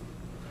atfuch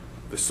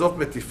v'sof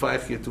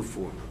metifayich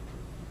yetufun.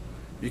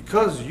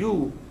 Because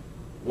you,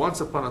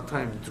 once upon a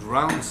time,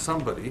 drowned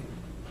somebody,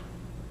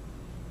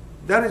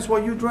 that is why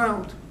you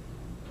drowned.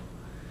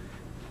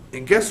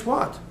 And guess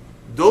what?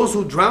 Those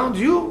who drowned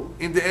you,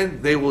 in the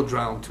end, they will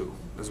drown too,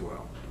 as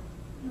well.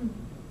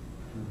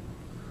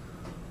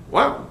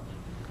 Wow.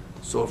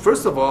 So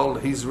first of all,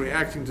 he's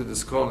reacting to the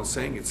skull and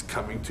saying it's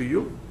coming to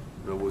you.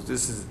 In other words,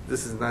 this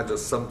is not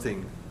just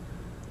something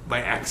by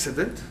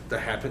accident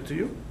that happened to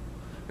you.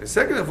 And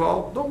second of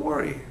all, don't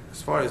worry.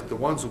 As far as the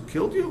ones who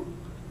killed you,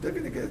 they're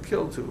going to get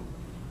killed too.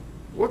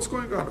 What's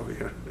going on over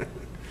here?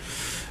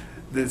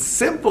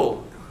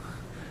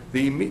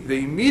 The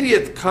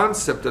immediate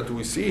concept that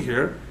we see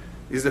here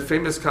is the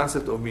famous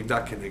concept of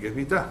midah keneged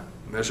midah,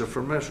 measure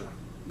for measure.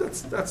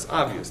 That's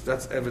obvious.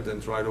 That's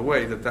evident right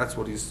away that that's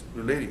what he's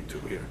relating to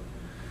here.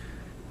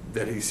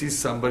 That he sees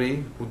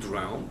somebody who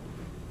drowned,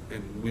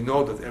 and we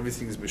know that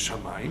everything is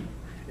mishamayim,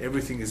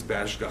 everything is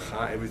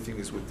b'hashgacha, everything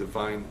is with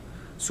divine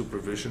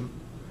supervision.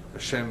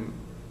 Hashem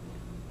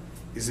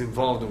is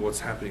involved in what's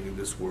happening in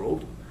this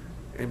world,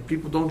 and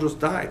people don't just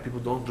die, people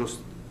don't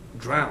just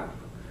drown.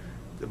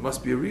 There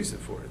must be a reason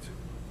for it.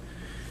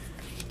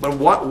 But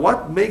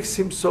what makes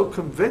him so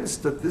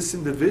convinced that this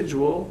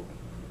individual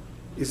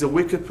is a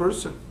wicked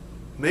person?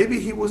 Maybe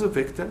he was a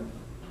victim.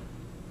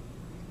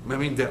 I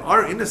mean, there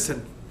are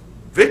innocent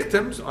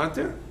victims, aren't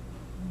there?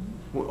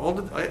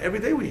 Every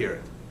day we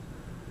hear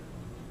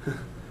it.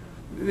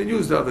 In the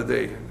news the other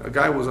day, a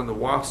guy was on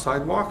the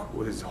sidewalk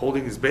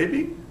holding his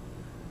baby,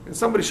 and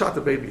somebody shot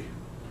the baby,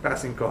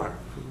 passing car.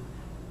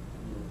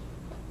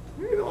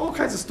 You know, all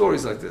kinds of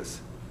stories like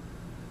this.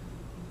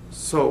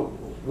 So,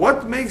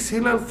 what makes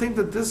Hillel think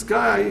that this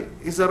guy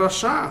is a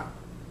rasha?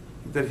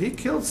 That he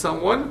killed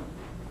someone,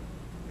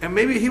 and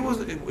maybe he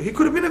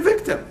could have been a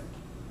victim.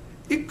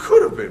 It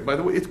could have been, by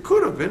the way, it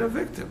could have been a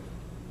victim.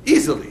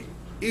 Easily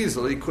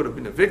could have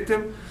been a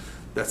victim,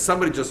 that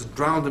somebody just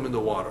drowned him in the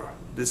water.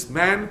 This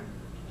man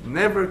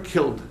never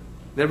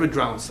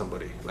drowned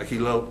somebody, like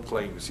Hillel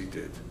claims he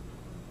did.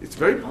 It's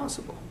very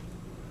possible.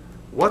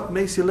 What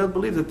makes Hillel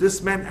believe that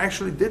this man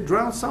actually did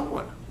drown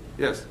someone?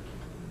 Yes?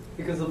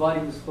 Because the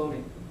body was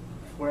floating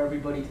for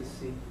everybody to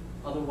see.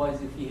 Otherwise,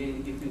 if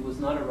he was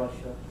not a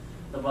Rasha,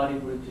 the body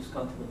would have just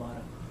gone to the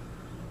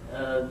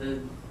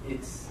bottom.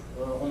 It's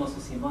almost a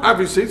siman.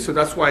 Obviously, so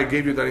that's why I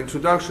gave you that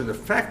introduction. The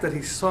fact that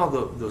he saw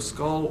the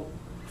skull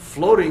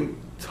floating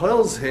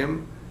tells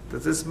him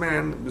that this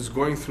man was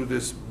going through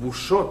this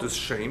bushot, this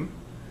shame.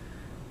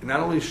 And not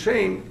only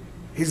shame,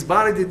 his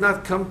body did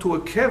not come to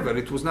a kever.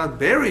 It was not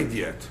buried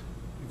yet,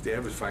 if they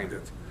ever find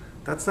it.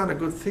 That's not a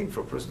good thing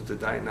for a person to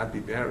die and not be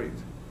buried.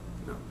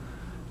 No.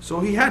 So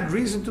he had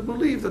reason to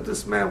believe that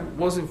this man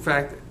was in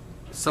fact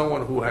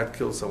someone who had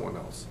killed someone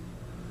else.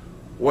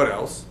 What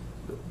else?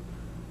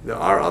 There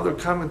are other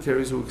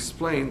commentaries who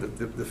explain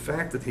that the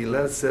fact that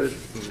Hillel said it,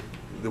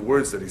 the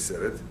words that he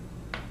said it,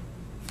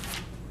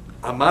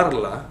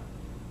 Amarla,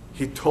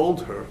 he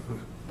told her,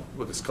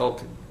 well, the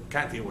skull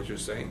can't hear what you're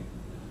saying.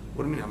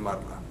 What do you mean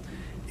Amarla?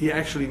 He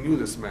actually knew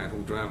this man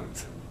who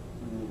drowned.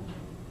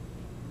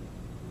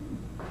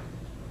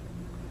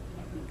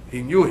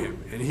 He knew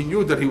him, and he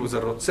knew that he was a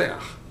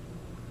rotzeach.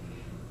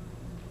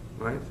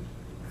 Right?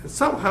 And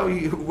somehow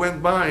he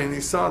went by and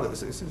he saw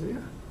this. And he says,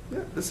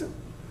 yeah, listen.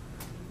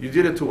 You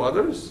did it to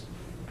others,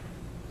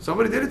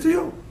 somebody did it to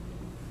you.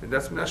 And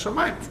that's Min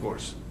HaShamayim, of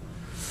course.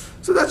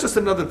 So that's just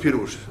another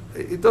pirush.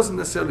 It doesn't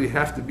necessarily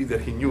have to be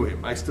that he knew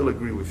him. I still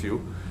agree with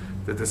you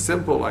that the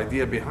simple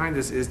idea behind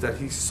this is that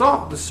he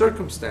saw the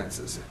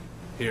circumstances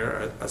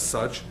here as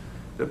such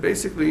that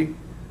basically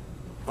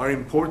are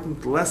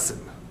important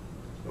lesson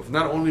of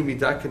not only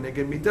midah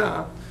keneged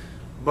midah,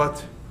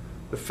 but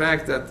the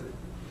fact that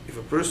if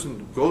a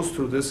person goes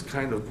through this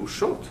kind of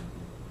bushot,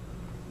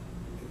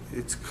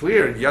 it's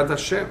clear, Yad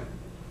Hashem,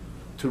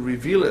 to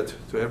reveal it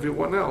to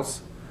everyone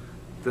else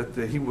that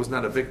he was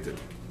not a victim,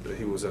 that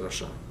he was a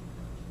rasha.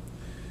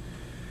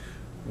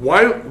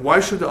 Why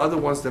should the other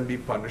ones then be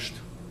punished?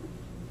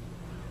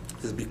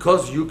 It's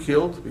because you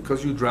killed,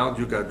 because you drowned,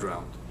 you got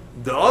drowned.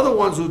 The other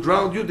ones who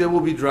drowned you, they will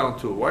be drowned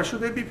too. Why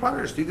should they be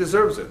punished? He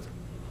deserves it.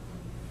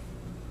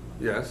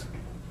 Yes?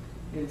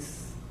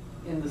 It's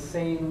in the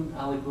same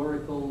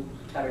allegorical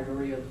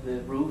category of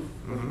the roof,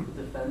 with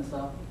the fence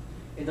up.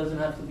 It doesn't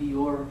have to be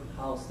your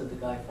house that the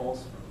guy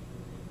falls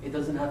from. It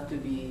doesn't have to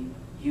be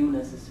you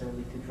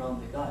necessarily to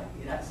drown the guy.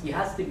 He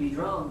has to be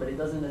drowned, but it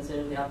doesn't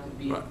necessarily have to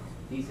be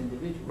these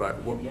individuals. Right.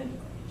 It can be anybody.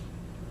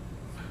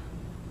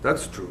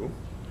 That's true.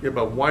 Yeah,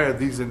 but why are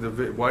these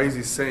why is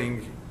he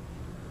saying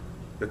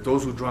that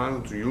those who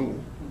drowned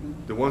you,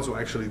 the ones who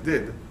actually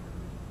did,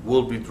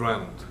 will be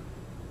drowned?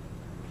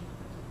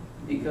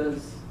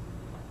 Because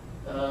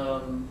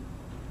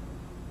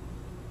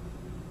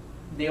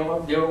they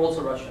are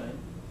also Russian.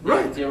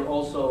 Right. They're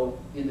also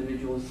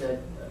individuals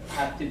that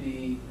have to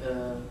be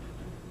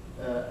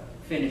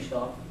finished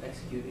off,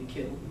 executed,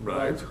 killed.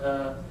 Right.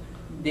 But,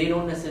 they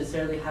don't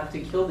necessarily have to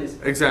kill this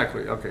person.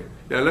 Exactly. Okay.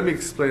 Yeah. Let me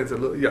explain it a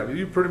little. Yeah,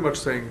 you're pretty much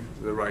saying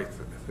the right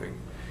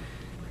thing.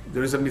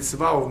 There is a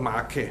mitzvah of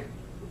ma'akeh.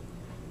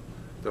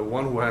 The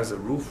one who has a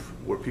roof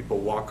where people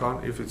walk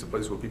on, if it's a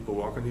place where people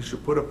walk on, he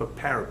should put up a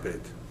parapet,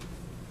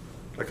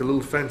 like a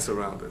little fence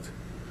around it.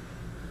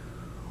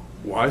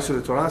 Why? So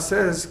the Torah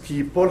says,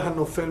 "Ki yipol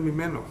hanofel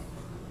mimeno."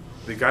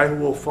 The guy who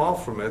will fall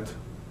from it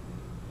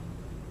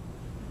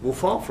will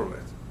fall from it.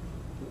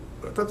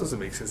 But that doesn't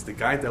make sense. The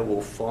guy that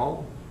will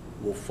fall.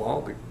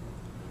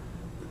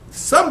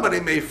 Somebody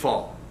may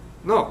fall.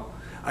 No.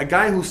 A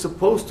guy who's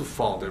supposed to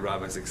fall, the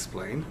rabbis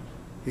explain,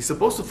 he's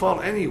supposed to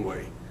fall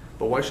anyway.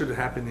 But why should it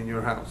happen in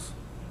your house?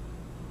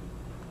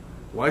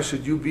 Why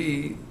should you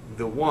be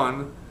the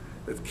one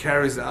that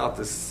carries out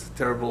this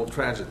terrible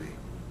tragedy?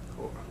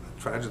 Or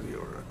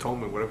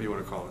atonement, whatever you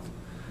want to call it.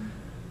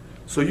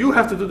 So you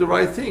have to do the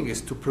right thing, is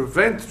to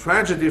prevent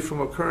tragedy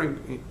from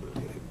occurring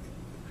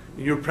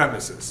in your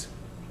premises.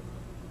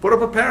 Put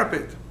up a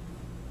parapet.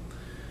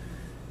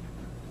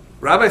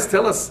 Rabbis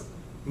tell us,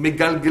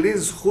 "Megalgelin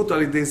zchut al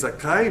yidei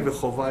zakai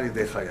v'chova al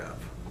yidei chayav."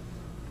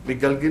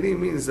 Megalgelin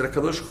means that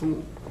HaKadosh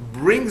Hu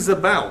brings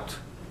about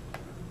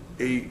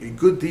a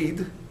good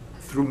deed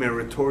through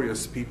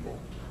meritorious people.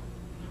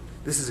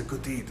 This is a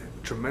good deed,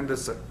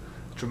 tremendous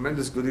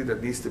good deed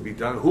that needs to be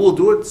done. Who will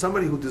do it?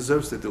 Somebody who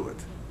deserves to do it.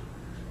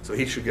 So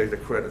he should get the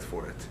credit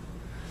for it.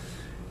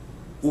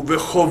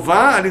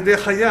 Uvechova al yidei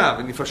chayav,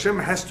 and if Hashem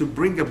has to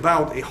bring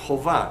about a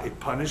chova, a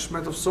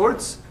punishment of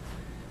sorts,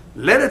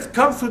 let it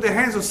come through the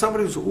hands of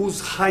somebody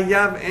who's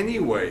chayav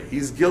anyway.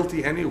 He's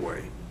guilty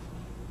anyway.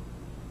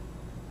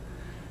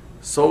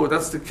 So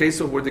that's the case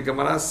of where the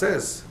Gemara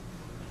says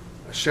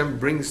Hashem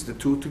brings the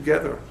two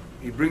together.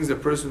 He brings the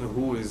person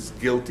who is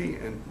guilty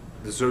and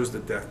deserves the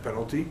death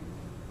penalty,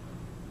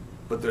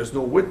 but there's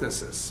no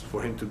witnesses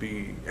for him to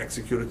be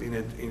executed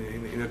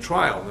in a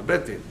trial, in a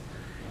bet din.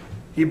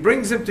 He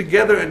brings them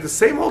together in the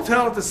same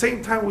hotel at the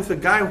same time with a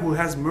guy who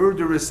has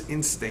murderous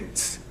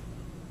instincts.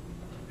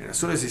 And as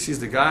soon as he sees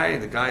the guy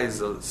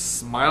is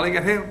smiling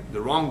at him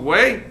the wrong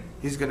way,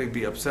 he's going to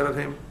be upset at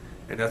him,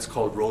 and that's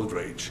called road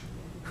rage.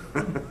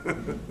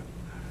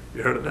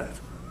 You heard of that?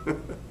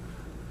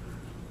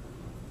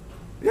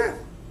 Yeah.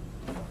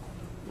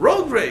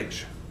 Road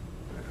rage.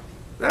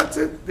 That's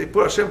it.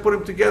 Hashem put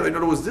him together. In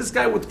other words, this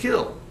guy would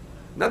kill.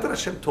 Not that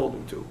Hashem told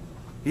him to.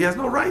 He has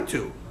no right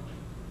to.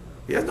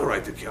 He has no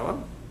right to kill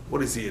him.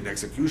 What is he, an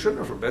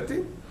executioner for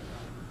betting?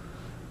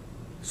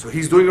 So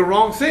he's doing a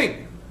wrong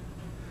thing.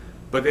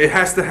 But it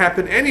has to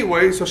happen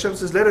anyway, so Hashem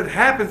says, let it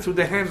happen through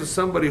the hands of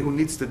somebody who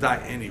needs to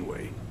die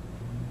anyway.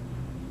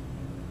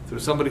 Through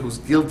somebody who's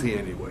guilty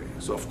anyway.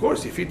 So of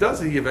course, if he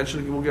does it, he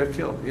eventually will get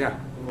killed. Yeah?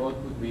 What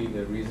would be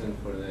the reason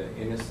for the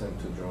innocent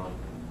to drown?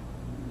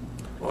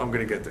 Well, I'm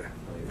going to get there.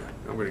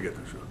 I'm going to get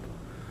there, sure.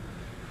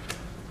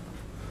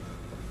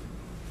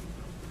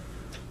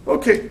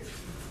 Okay.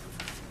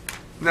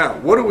 Now,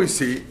 what do we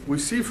see? We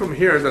see from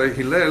here that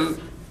Hillel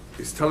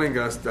is telling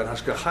us that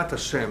Hashgachat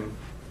Hashem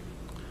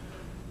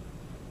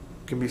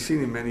can be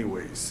seen in many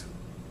ways.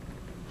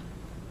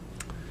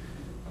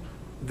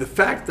 The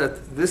fact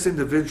that this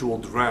individual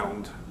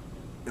drowned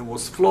and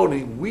was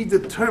floating, we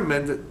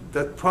determined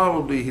that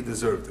probably he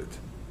deserved it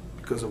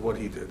because of what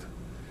he did.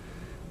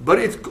 But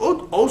it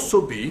could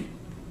also be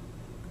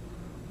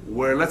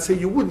where, let's say,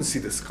 you wouldn't see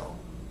the skull.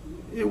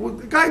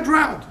 The guy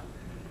drowned.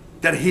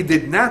 That he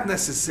did not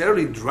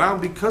necessarily drown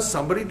because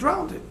somebody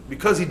drowned him,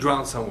 because he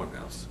drowned someone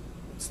else.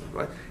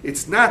 Right?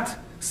 It's not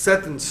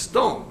set in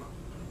stone.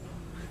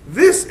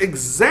 This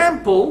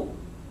example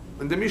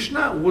in the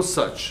Mishnah was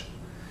such.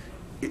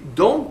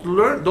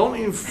 Don't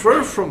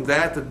infer from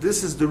that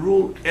this is the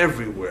rule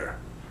everywhere.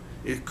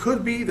 It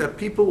could be that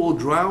people will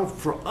drown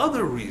for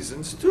other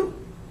reasons too.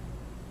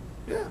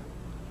 Yeah.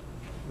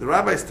 The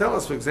rabbis tell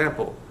us, for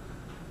example,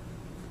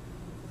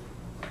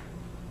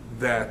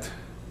 that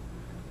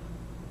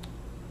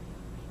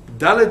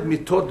Daled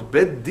mitot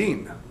bet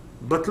din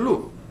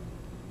batlu,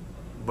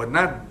 but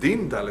not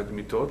din daled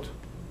mitot.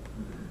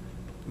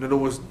 In other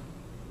words,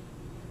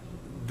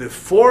 the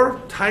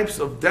 4 types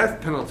of death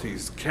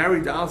penalties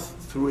carried out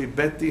through a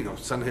bet din of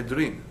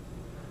Sanhedrin,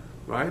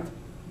 right,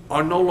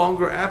 are no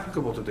longer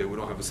applicable today. We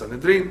don't have a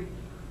Sanhedrin,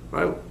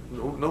 right?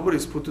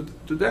 Nobody's put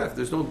to death.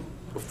 There's no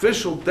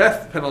official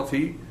death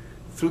penalty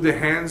through the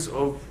hands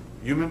of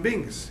human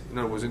beings. In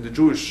other words, in the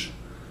Jewish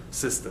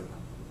system.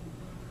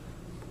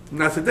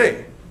 Not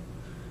today.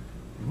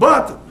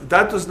 But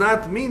that does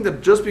not mean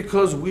that just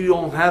because we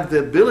don't have the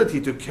ability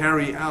to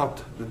carry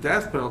out the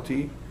death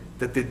penalty,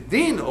 that the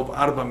din of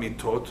Arba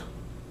Mitot,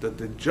 that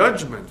the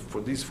judgment for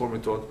these 4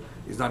 mitot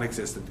is non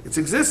existent. It's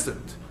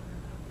existent.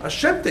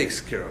 Hashem takes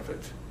care of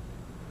it.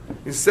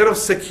 Instead of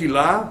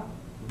Sekilah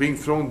being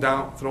thrown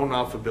out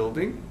of a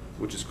building,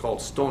 which is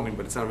called stoning,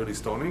 but it's not really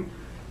stoning,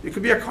 it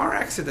could be a car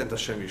accident,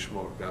 Hashem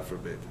Yishmor, God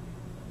forbid.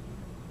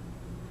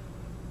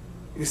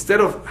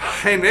 Instead of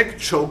Henek,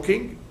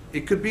 choking,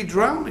 it could be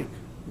drowning,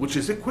 which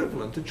is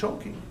equivalent to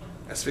choking,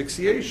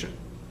 asphyxiation.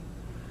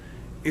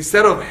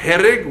 Instead of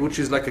hereg, which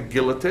is like a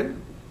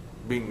guillotine,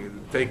 being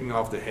taken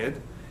off the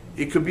head,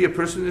 it could be a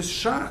person is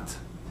shot,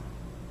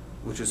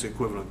 which is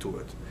equivalent to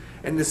it.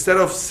 And instead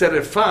of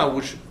serefa,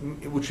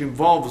 which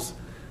involves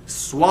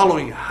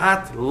swallowing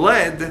hot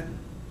lead,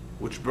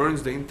 which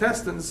burns the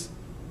intestines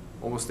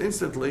almost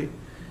instantly,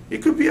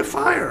 it could be a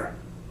fire,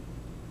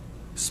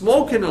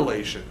 smoke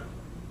inhalation,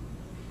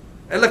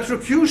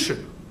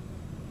 electrocution.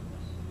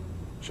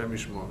 Shem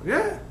Yishmor.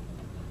 Yeah.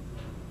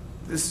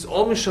 This is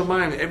all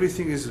Mishamayim.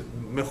 Everything is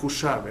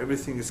mechushab.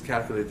 Everything is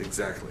calculated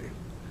exactly.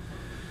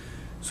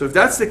 So if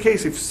that's the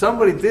case, if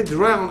somebody did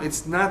drown,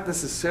 it's not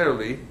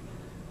necessarily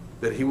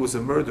that he was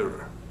a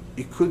murderer.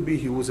 It could be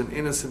he was an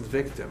innocent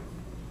victim.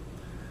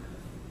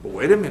 But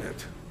wait a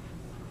minute.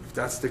 If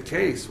that's the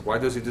case, why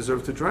does he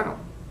deserve to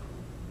drown?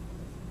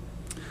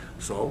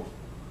 So,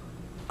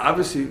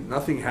 obviously,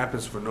 nothing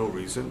happens for no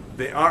reason.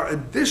 There are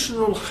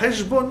additional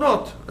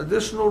cheshbonot,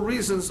 additional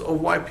reasons of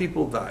why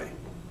people die.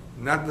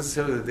 Not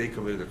necessarily that they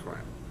committed a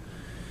crime.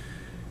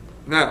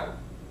 Now,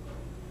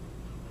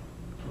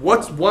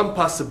 what's one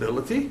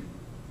possibility?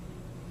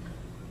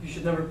 You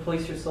should never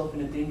place yourself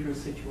in a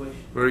dangerous situation.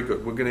 Very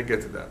good. We're going to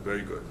get to that.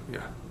 Very good.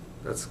 Yeah.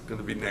 That's going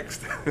to be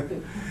next.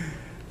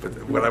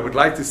 But what I would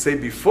like to say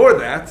before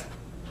that,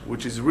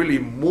 which is really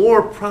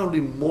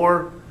probably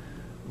more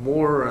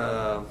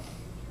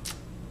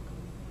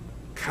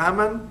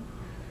common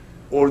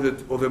or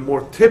the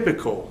more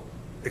typical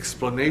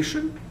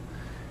explanation,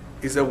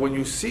 is that when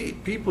you see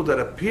people that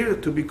appear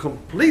to be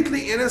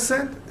completely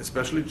innocent,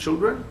 especially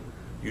children,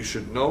 you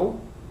should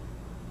know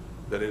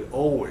that it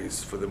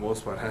always, for the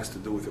most part, has to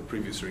do with a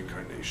previous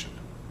reincarnation.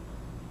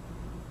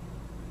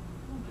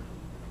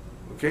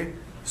 Okay?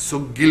 So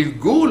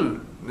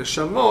Gilgul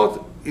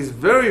Neshamot is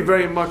very,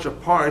 very much a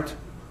part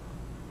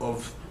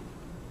of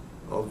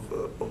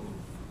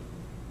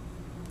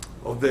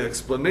the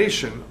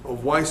explanation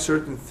of why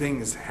certain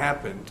things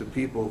happen to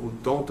people who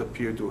don't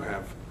appear to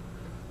have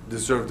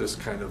deserved this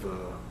kind of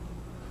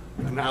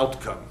an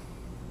outcome.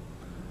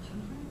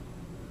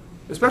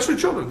 Especially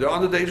children. They're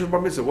under the age of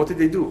Bar Mitzvah. What did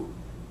they do?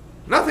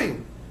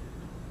 Nothing.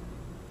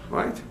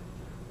 Right?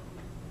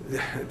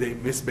 They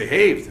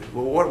misbehaved.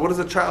 Well, what does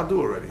a child do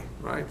already?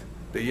 Right?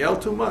 They yell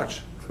too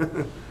much.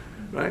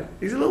 Right?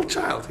 He's a little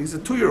child. He's a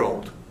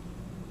 2-year-old.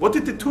 What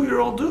did the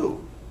 2-year-old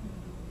do?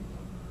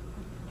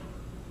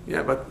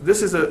 Yeah, but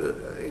this is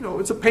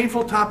it's a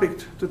painful topic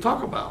to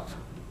talk about.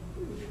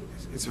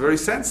 It's very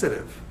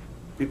sensitive.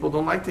 People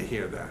don't like to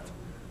hear that.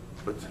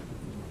 But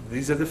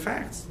these are the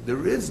facts.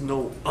 There is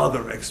no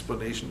other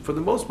explanation. For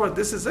the most part,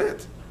 this is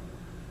it.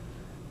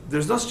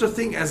 There's no such a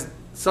thing as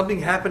something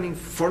happening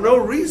for no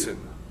reason.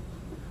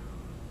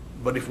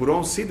 But if we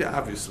don't see the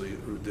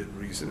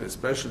reason,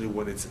 especially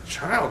when it's a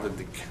child,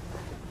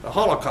 the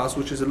Holocaust,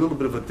 which is a little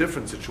bit of a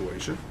different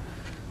situation,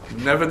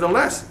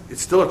 nevertheless,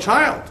 it's still a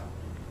child.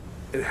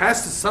 It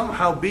has to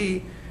somehow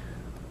be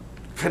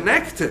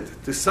connected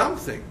to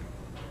something.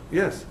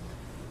 Yes?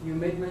 You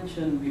made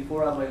mention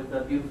before about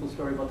that beautiful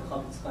story about the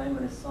Chafetz Chaim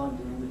and his son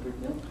during the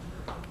Brit Milah.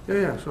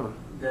 Yeah, sure.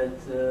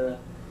 That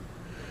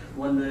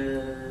when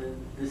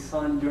the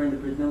son during the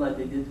Brit Milah,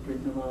 they did the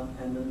Brit Milah,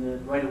 and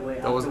then right away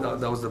that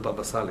was the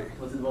Baba Sali.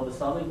 Was it the Baba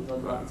Sali? Was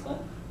that the Chafetz Chaim?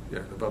 Yeah,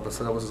 the Baba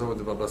Sali, that was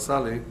the Baba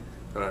Sali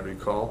that I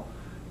recall,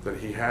 that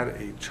he had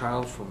a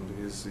child from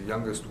his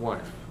youngest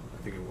wife,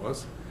 I think it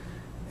was.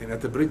 And at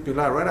the Brit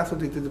Milah, right after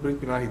they did the Brit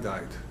Milah, he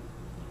died.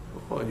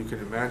 Well, and you can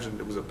imagine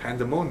it was a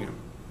pandemonium.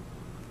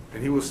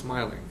 And he was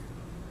smiling.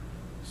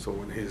 So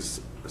when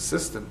his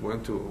assistant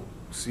went to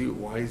see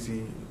why is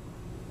he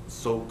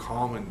so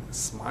calm and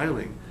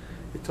smiling,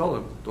 he told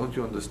him, don't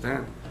you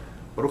understand?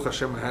 Baruch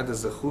Hashem had the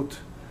zechut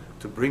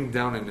to bring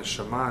down a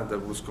neshama that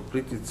was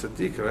completely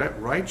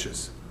tzaddik,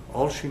 righteous.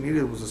 All she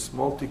needed was a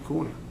small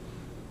tikkun.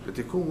 The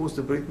tikkun was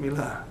the Brit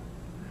Milah.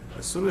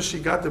 As soon as she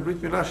got the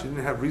Brit Milah, she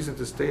didn't have reason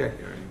to stay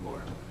here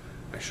anymore.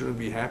 I shouldn't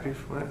be happy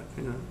for that,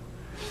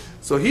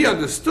 So he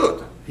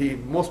understood.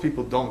 Most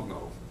people don't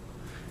know.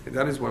 And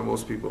that is why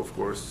most people, of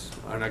course,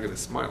 are not going to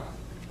smile.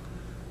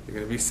 They're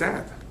going to be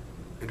sad.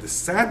 And the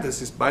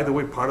sadness is, by the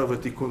way, part of a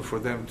tikkun for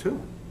them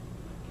too,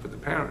 for the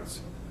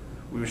parents.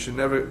 We should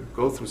never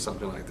go through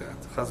something like that.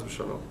 Chas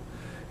v'shalom.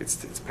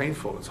 It's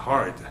painful, it's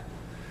hard.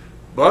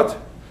 But,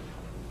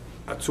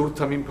 Atzur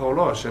Tamim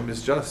Paulo, Hashem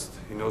is just.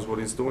 He knows what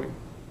He's doing.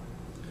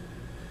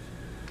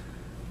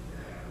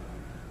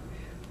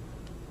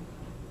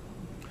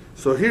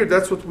 So here,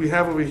 that's what we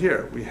have over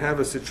here. We have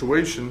a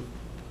situation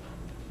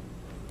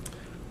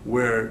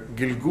where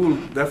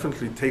Gilgul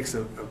definitely takes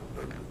a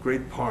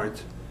great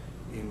part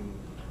in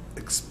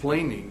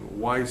explaining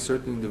why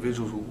certain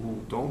individuals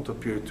who don't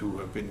appear to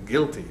have been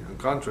guilty, on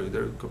the contrary,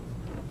 they're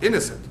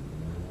innocent,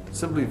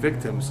 simply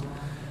victims,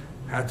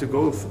 had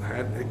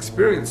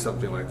experienced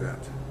something like that,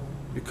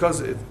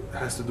 because it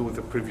has to do with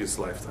a previous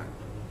lifetime.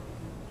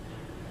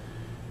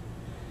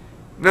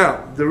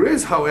 Now, there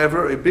is,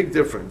 however, a big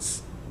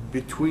difference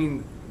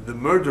between the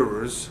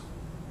murderers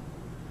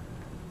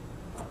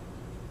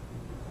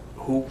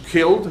who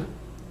killed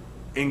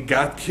and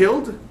got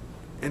killed,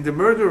 and the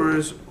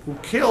murderers who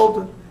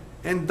killed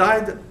and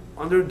died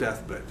on their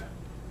deathbed.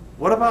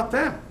 What about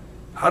them?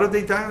 How did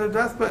they die on their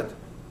deathbed?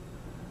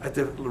 At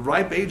the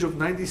ripe age of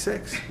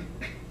 96.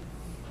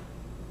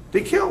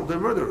 They killed the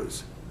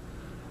murderers.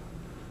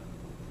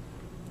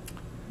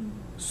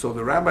 So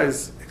the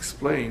rabbis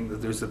explain that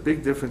there's a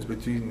big difference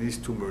between these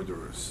two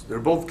murderers. They're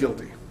both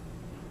guilty.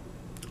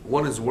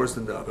 One is worse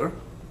than the other.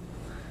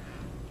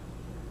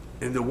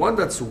 And the one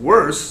that's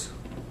worse,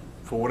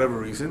 for whatever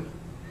reason,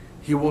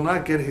 he will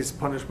not get his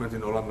punishment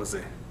in Olam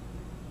Hazeh.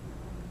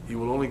 He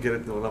will only get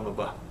it in Olam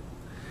Haba.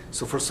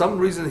 So for some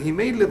reason, he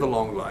may live a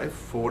long life,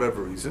 for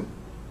whatever reason.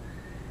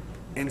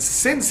 And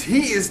since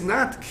he is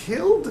not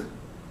killed,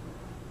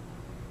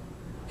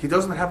 he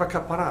doesn't have a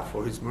kapara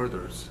for his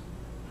murders.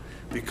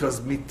 Because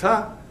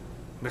mitah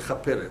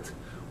mechaperet.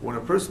 When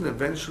a person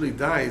eventually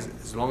dies,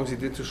 as long as he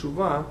did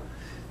teshuvah,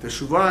 the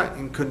teshuvah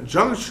in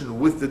conjunction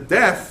with the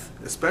death,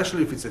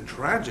 especially if it's a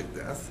tragic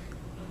death,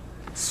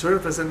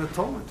 serve as an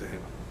atonement to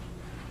him.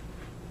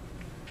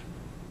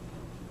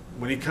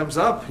 When he comes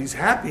up, he's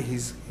happy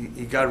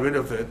he got rid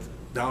of it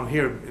down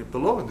here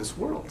below in this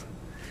world.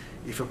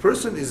 If a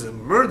person is a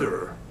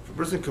murderer, if a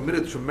person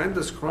committed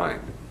tremendous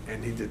crime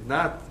and he did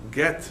not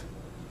get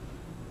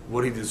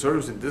what he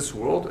deserves in this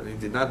world and he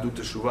did not do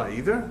teshuvah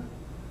either,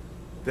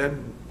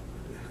 then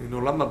in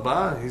Olam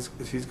Haba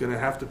he's going to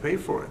have to pay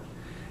for it.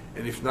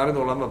 And if not in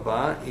Olam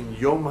Haba, in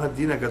Yom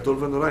Hadin HaGadol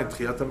V'Norah, in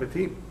Tchiyat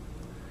HaMetim,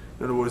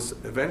 In other words,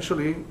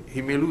 eventually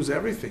he may lose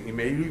everything. He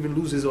may even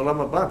lose his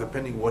olam haba,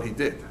 depending what he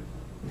did.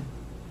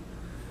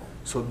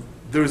 So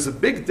there's a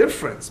big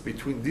difference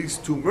between these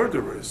two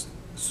murderers.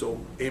 So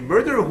a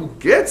murderer who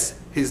gets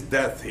his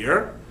death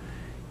here,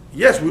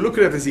 yes, we look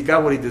at it as he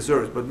got what he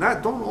deserves, but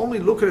don't only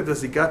look at it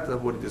as he got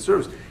what he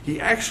deserves. He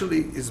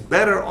actually is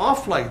better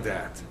off like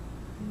that.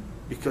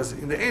 Because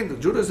in the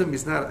end, Judaism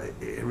is not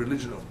a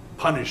religion of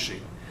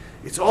punishing.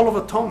 It's all of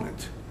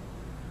atonement.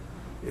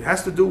 It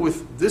has to do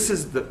with, this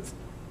is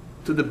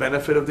to the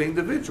benefit of the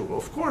individual.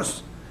 Of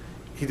course,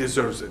 he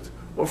deserves it.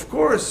 Of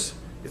course,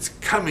 it's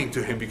coming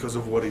to him because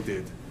of what he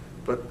did.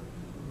 But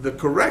the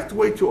correct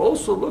way to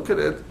also look at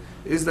it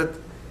is that,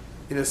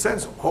 in a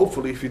sense,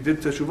 hopefully, if he did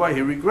teshuvah,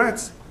 he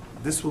regrets,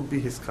 this will be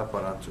his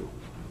kapara too,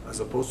 as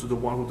opposed to the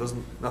one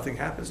who nothing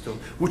happens to him,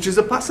 which is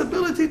a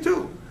possibility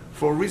too,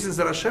 for reasons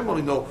that Hashem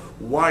only know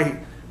why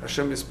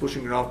Hashem is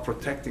pushing around,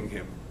 protecting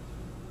him,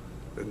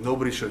 that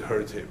nobody should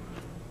hurt him.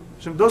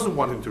 Hashem doesn't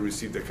want him to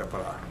receive the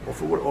kapara,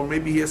 or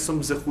maybe he has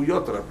some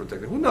zechuyot that are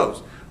protected. Who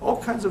knows? All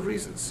kinds of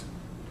reasons.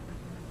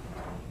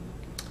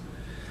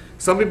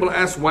 Some people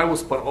ask, why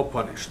was Paro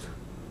punished?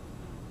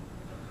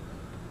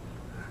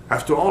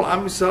 After all,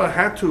 Am Yisrael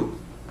had to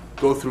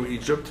go through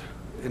Egypt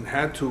and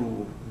had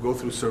to go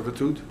through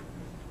servitude,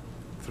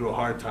 through a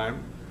hard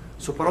time.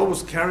 So Paro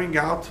was carrying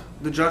out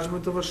the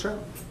judgment of Hashem.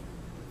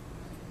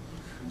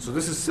 So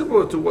this is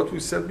similar to what we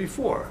said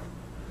before,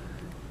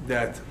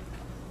 that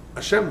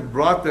Hashem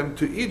brought them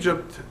to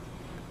Egypt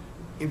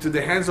into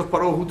the hands of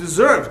Paro, who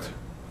deserved,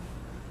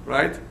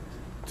 right,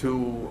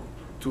 to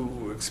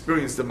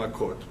experience the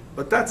Makot.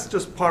 But that's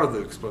just part of the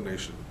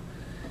explanation.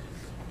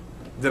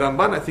 The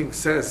Ramban, I think,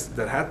 says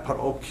that had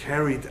Paro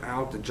carried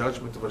out the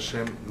judgment of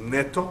Hashem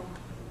neto,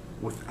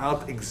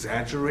 without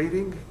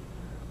exaggerating,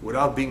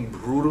 without being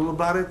brutal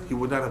about it, he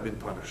would not have been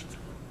punished.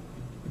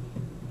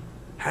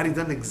 Had he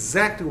done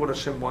exactly what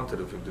Hashem wanted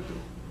of him to do,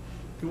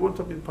 he wouldn't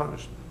have been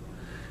punished.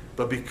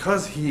 But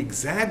because he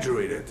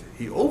exaggerated,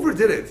 he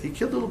overdid it. He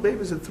killed little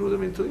babies and threw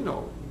them into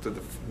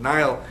the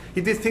Nile. He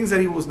did things that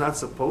he was not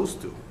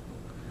supposed to.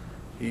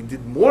 He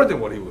did more than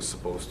what he was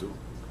supposed to.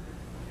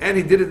 And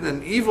he did it in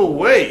an evil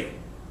way.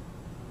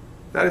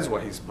 That is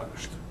why he's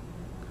punished.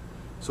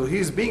 So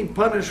he's being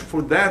punished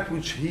for that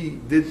which he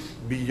did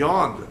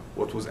beyond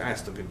what was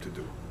asked of him to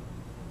do.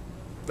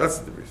 That's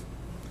the reason.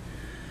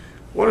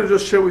 I want to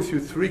just share with you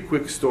 3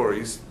 quick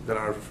stories that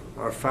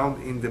are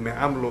found in the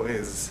Me'am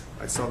Lo'ez.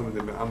 I saw them in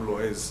the Me'am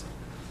Lo'ez,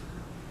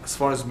 as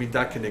far as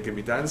Midah Keneged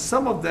Midah. And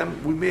some of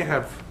them we may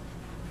have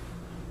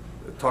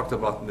talked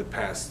about in the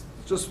past.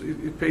 Just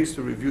it pays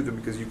to review them,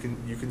 because you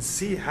can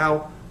see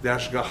how the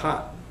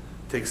Hashgacha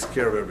takes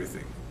care of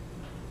everything.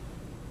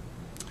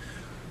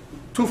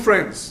 2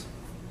 friends,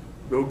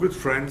 they were good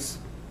friends.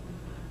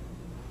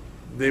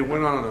 They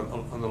went on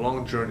a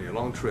long journey, a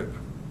long trip.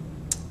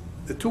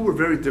 The 2 were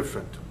very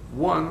different.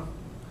 One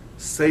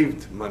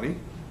saved money.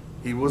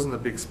 He wasn't a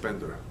big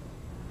spender.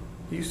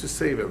 He used to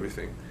save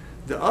everything.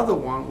 The other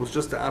one was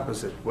just the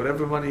opposite.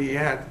 Whatever money he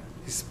had,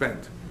 he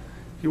spent.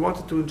 He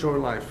wanted to enjoy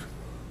life.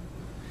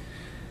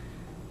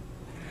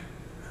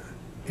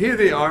 Here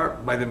they are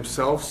by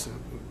themselves,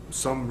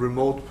 some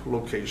remote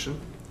location.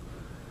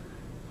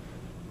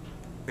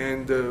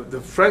 And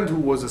the friend who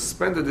was a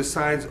spender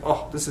decides,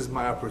 oh, this is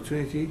my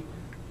opportunity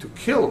to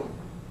kill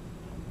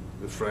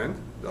the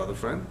other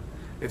friend,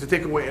 and to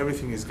take away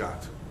everything he's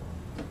got.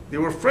 They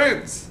were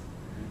friends.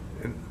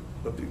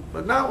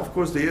 But now, of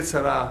course, the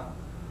Yetzer Hara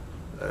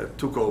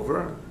took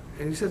over,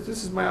 and he said,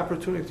 this is my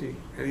opportunity.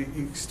 And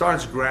he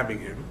starts grabbing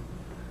him,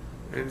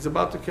 and he's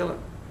about to kill him.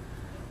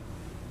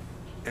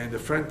 And the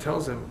friend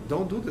tells him,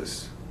 don't do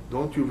this.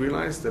 Don't you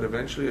realize that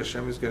eventually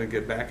Hashem is going to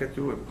get back at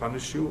you and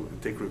punish you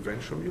and take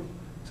revenge from you?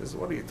 He says,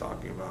 what are you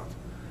talking about?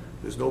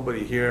 There's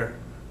nobody here.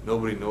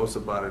 Nobody knows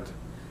about it.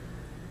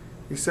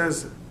 He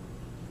says,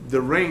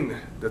 the rain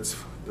that's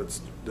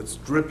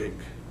dripping,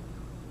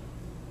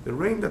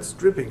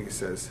 he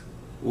says,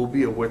 will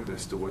be a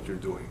witness to what you're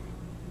doing.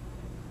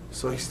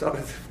 So he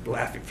started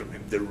laughing from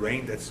him. The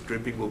rain that's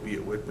dripping will be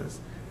a witness.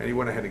 And he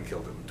went ahead and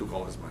killed him, took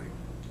all his money.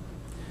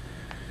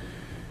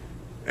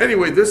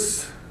 Anyway, the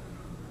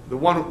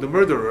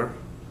murderer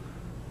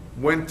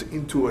went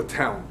into a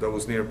town that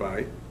was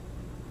nearby,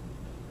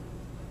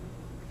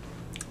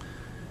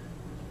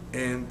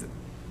 and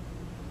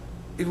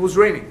it was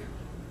raining.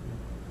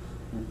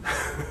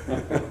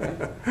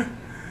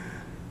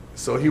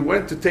 So he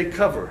went to take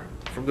cover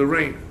from the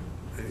rain,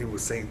 and he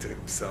was saying to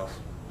himself,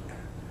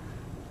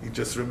 he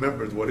just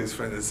remembered what his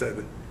friend had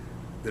said,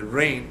 the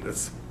rain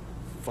that's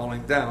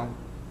falling down,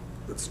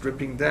 that's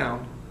dripping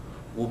down,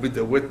 will be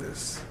the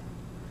witness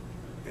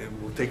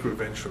and will take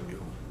revenge from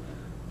you.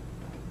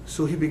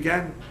 So he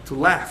began to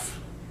laugh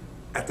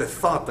at the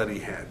thought that he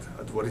had,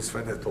 at what his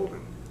friend had told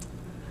him.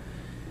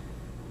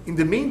 In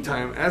the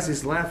meantime, as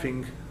he's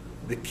laughing,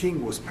 the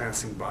king was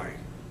passing by.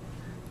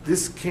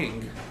 This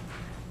king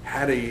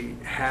had a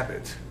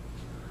habit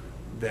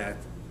that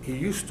he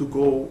used to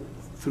go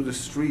through the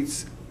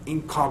streets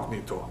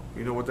incognito.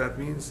 You know what that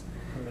means?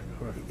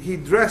 He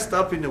dressed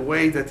up in a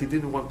way that he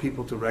didn't want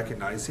people to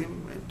recognize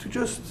him, and to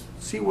just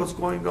see what's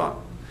going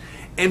on.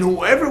 And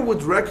whoever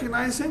would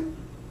recognize him,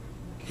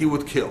 he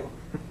would kill.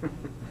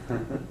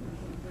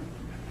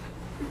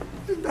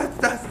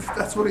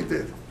 That's what he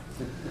did.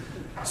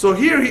 So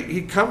here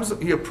he comes,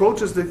 he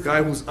approaches the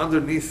guy who's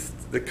underneath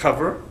the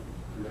cover,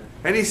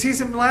 and he sees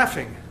him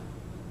laughing.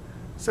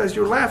 Says,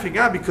 "You're laughing,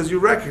 because you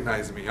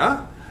recognize me,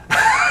 huh?"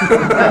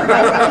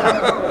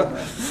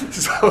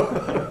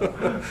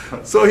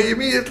 So he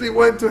immediately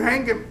went to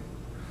hang him.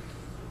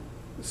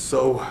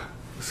 So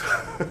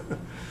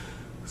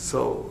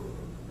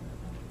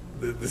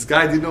this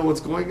guy didn't know what's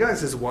going on. He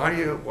says, why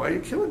are you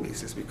killing me? He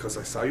says, "Because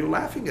I saw you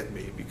laughing at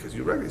me, because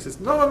you recognize." He says,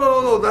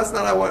 no, that's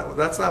not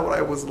what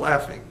I was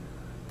laughing.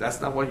 That's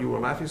not why you were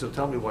laughing, so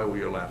tell me why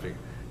you were laughing.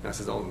 And I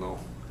says, "Oh no.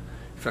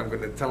 If I'm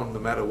going to tell him no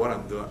matter what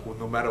I'm doing,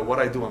 no matter what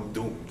I do, I'm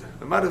doomed.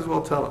 I might as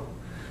well tell him."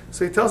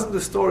 So he tells him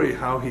the story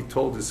how he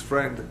told his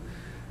friend,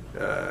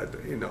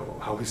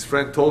 how his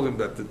friend told him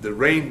that the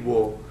rain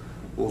will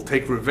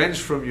take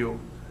revenge from you,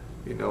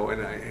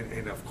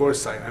 and of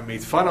course I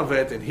made fun of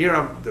it, and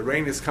here the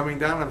rain is coming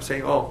down. I'm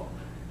saying, "Oh,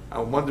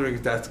 I'm wondering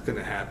if that's going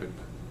to happen,"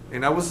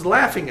 and I was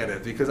laughing at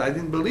it because I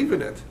didn't believe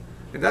in it,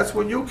 and that's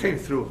when you came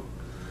through.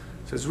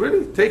 He says,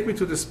 "Really? Take me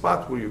to the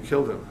spot where you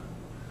killed him."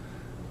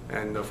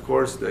 And of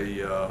course,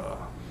 the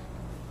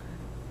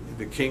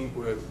king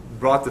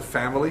brought the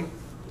family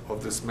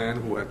of this man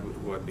who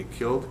had been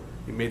killed.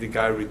 He made the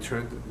guy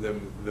return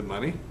them the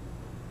money,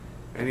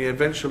 and he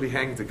eventually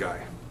hanged the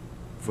guy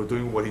for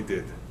doing what he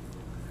did.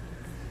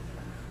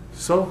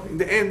 So in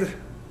the end,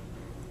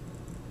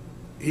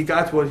 he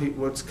got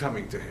what's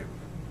coming to him.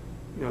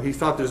 He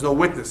thought there's no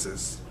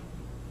witnesses.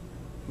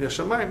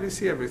 Yashamayim, they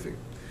see everything.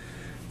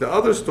 The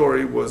other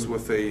story was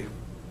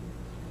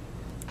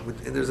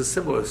and there's a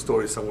similar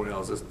story somewhere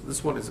else.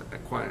 This one is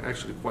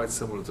actually quite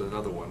similar to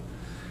another one,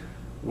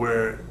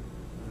 where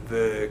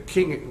the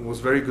king was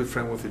very good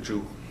friend with a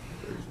Jew,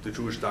 the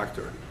Jewish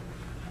doctor.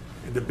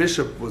 And the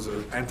bishop was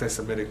an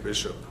anti-Semitic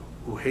bishop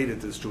who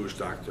hated this Jewish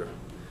doctor.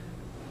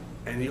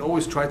 And he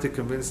always tried to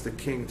convince the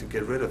king to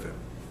get rid of him.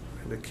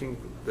 And the king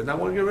did not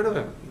want to get rid of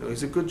him.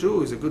 He's a good Jew,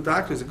 he's a good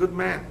doctor, he's a good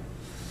man.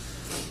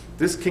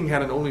 This king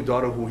had an only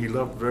daughter who he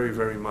loved very,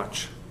 very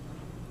much.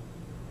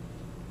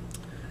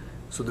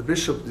 So the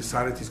bishop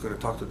decided he's going to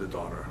talk to the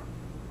daughter.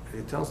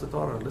 And he tells the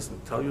daughter,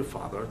 "Listen, tell your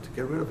father to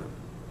get rid of him."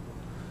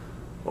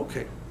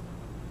 Okay.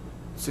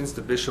 Since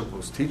the bishop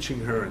was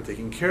teaching her and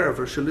taking care of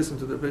her, she listened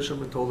to the bishop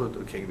and told her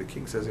the king. The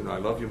king says, "I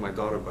love you, my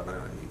daughter, but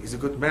he's a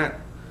good man.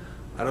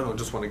 I don't know,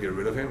 just want to get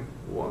rid of him."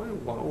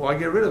 Why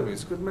get rid of him?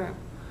 He's a good man.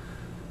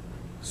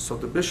 So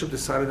the bishop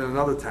decided on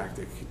another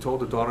tactic. He told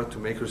the daughter to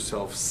make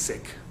herself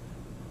sick,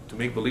 to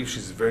make believe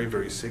she's very,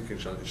 very sick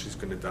and she's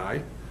going to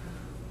die,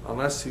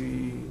 unless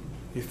he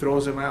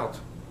throws him out.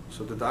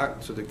 So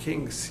the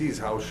king sees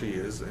how she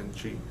is, and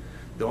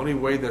the only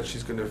way that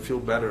she's going to feel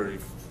better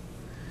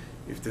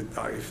if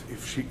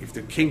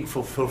the king,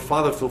 her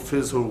father,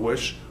 fulfills her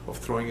wish of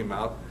throwing him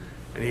out.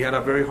 And he had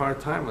a very hard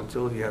time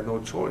until he had no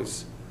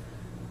choice.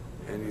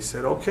 And he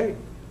said, "Okay."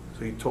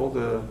 So he told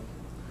the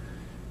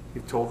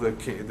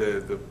king,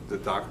 the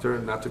doctor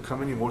not to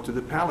come anymore to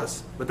the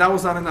palace. But that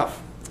was not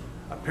enough.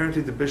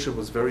 Apparently the bishop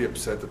was very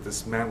upset that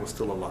this man was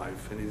still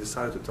alive, and he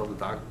decided to tell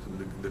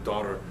the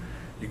daughter,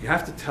 "You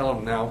have to tell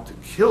him now to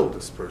kill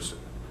this person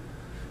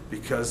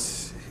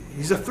because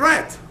he's a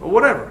threat," or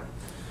whatever.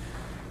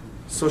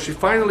 So she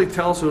finally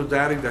tells her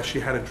daddy that she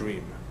had a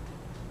dream.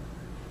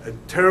 A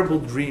terrible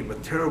dream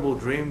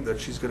that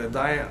she's going to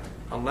die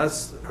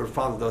unless her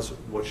father does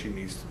what she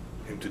needs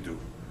him to do.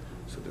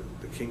 So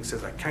the king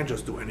says, "I can't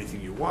just do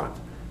anything you want."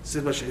 He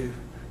says,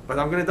 but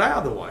I'm going to die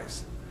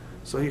otherwise.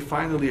 So he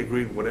finally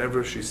agreed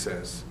whatever she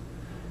says.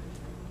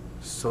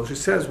 So she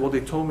says, "Well, they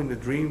told me in the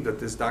dream that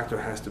this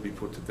doctor has to be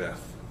put to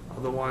death.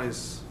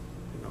 Otherwise,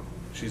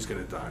 she's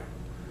going to die."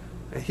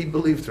 And he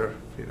believed her,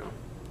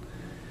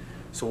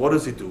 So what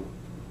does he do?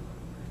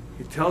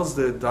 He tells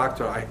the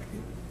doctor,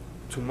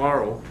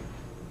 "Tomorrow,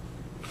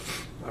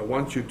 I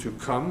want you to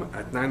come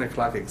at 9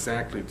 o'clock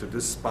exactly to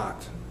this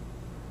spot."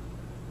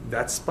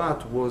 That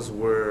spot was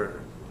where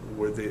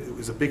it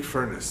was a big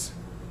furnace.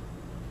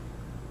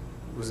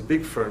 It was a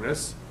big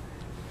furnace,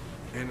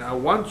 and I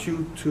want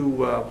you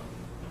to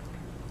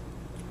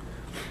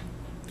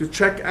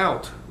check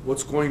out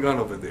what's going on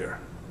over there,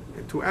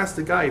 and to ask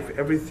the guy if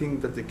everything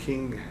that the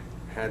king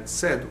had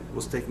said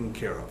was taken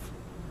care of.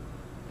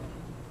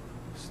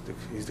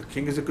 The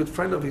king is a good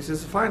friend of his. He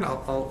says, "Fine,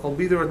 I'll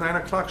be there at 9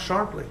 o'clock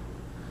sharply."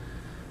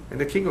 And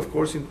the king, of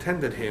course,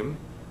 intended him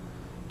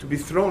to be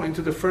thrown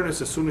into the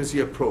furnace as soon as he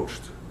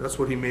approached. That's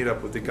what he made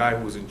up with the guy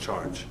who was in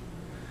charge.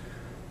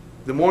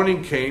 The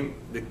morning came,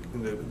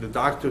 the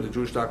doctor, the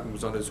Jewish doctor,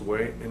 was on his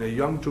way, and a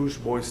young Jewish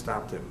boy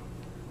stopped him.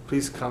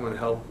 "Please come and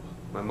help.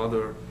 My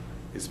mother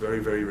is very,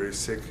 very, very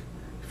sick.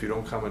 If you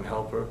don't come and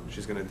help her,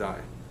 she's going to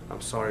die.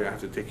 I'm sorry, I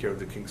have to take care of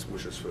the king's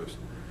wishes first.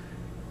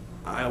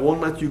 I won't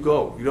let you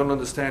go. You don't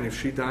understand. If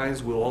she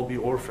dies, we'll all be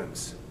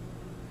orphans."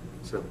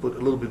 So I put a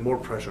little bit more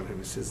pressure on him.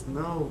 He says,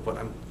 "No, but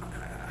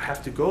I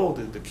have to go.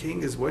 The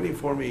king is waiting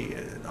for me,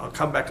 and I'll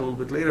come back a little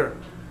bit later.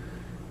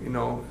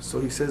 So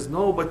he says,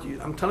 no, but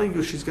I'm telling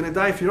you, she's going to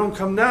die if you don't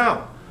come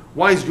now.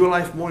 Why is your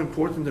life more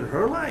important than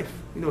her life?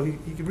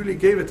 He really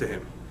gave it to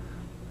him.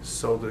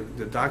 So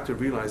the doctor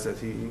realized that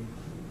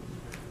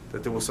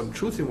that there was some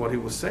truth in what he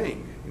was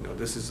saying.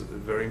 This is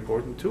very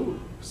important too.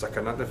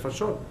 Sakanat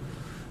nefashot.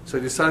 So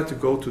he decided to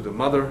go to the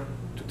mother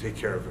to take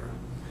care of her.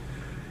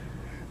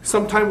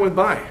 Some time went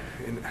by,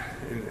 and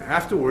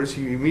afterwards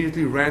he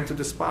immediately ran to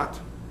the spot.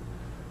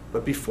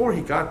 But before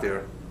he got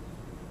there,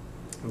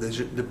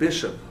 the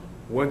bishop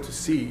went to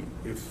see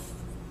if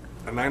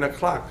at 9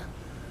 o'clock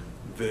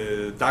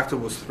the doctor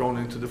was thrown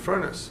into the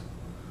furnace.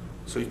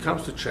 So he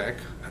comes to check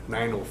at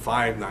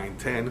 9:05,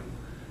 9:10.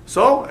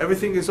 So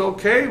everything is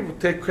okay. We'll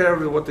take care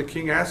of what the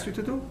king asked you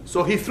to do.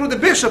 So he threw the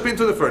bishop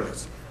into the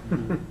furnace.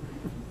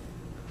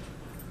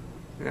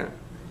 Yeah.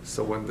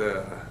 So when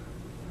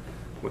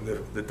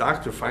the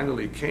doctor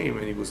finally came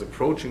and he was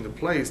approaching the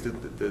place,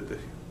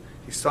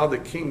 he saw the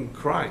king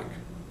crying.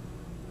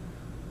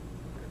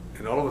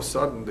 And all of a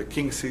sudden, the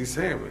king sees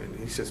him, and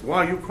he says,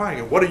 "Why are you crying?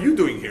 And what are you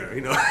doing here?"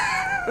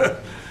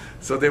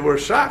 So they were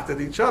shocked at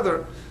each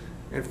other,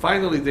 and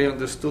finally they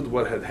understood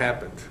what had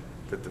happened.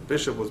 That the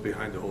bishop was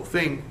behind the whole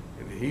thing,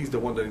 and he's the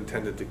one that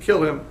intended to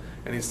kill him,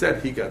 and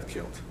instead he got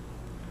killed.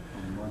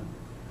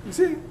 You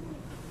see,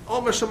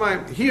 Om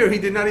Hashemayim. Here he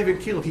did not even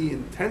kill; he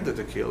intended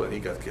to kill, and he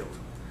got killed.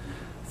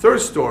 Third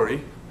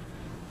story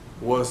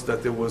was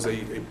that there was a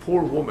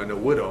poor woman, a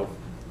widow,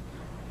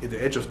 in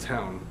the edge of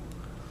town,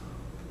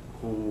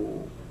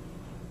 who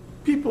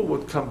people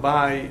would come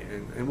by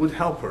and would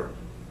help her,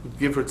 would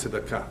give her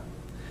tzedakah.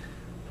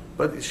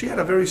 But she had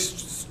a very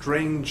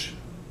strange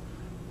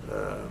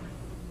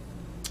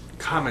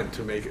comment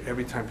to make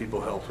every time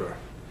people helped her.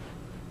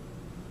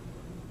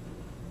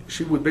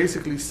 She would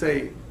basically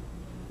say,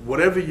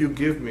 whatever you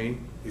give me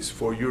is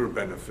for your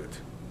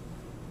benefit,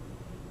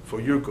 for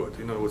your good.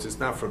 In other words, it's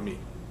not for me.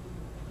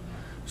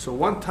 So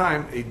one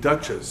time a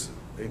duchess,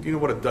 you know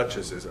what a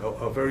duchess is,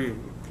 a very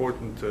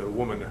important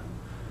woman,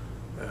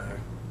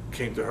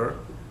 came to her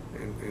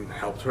and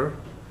helped her,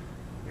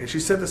 and she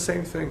said the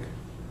same thing.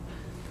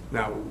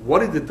 Now, what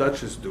did the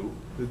duchess do?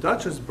 The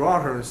duchess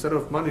brought her, instead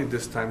of money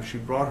this time, she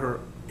brought her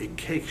a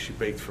cake she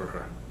baked for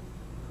her.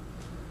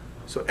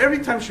 So every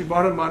time she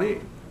brought her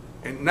money,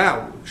 and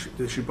now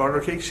she brought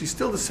her cake, she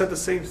still said the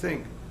same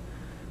thing.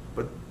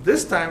 But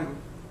this time,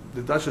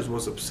 the duchess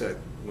was upset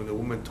when the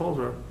woman told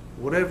her,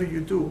 whatever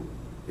you do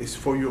is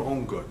for your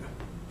own good,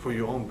 for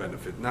your own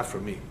benefit, not for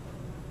me.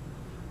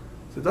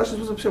 The duchess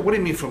was upset. What do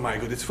you mean for my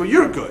good? It's for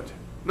your good.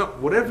 No,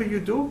 whatever you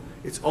do,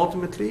 it's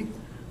ultimately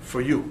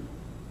for you.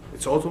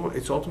 It's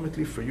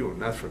ultimately for you,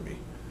 not for me.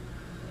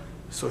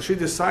 So she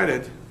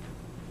decided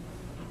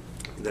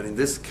that in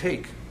this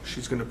cake,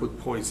 she's going to put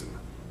poison.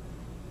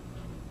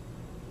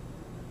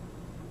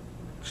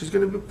 She's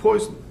going to put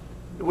poison.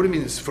 What do you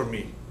mean it's for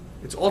me?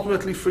 It's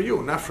ultimately for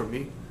you, not for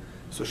me.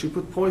 So she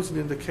put poison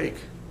in the cake.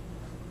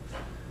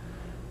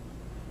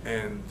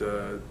 And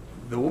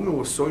the woman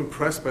was so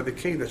impressed by the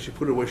cake that she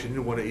put it away. She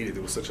didn't want to eat it.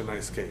 It was such a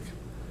nice cake.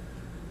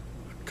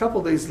 A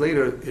couple days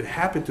later, it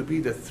happened to be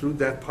that through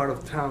that part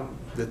of town,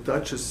 the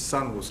Dutch's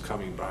son was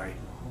coming by.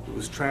 He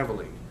was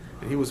traveling.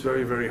 And he was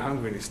very, very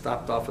hungry, and he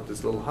stopped off at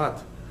this little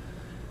hut.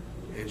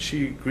 And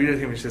she greeted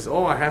him, and she says,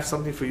 "Oh, I have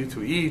something for you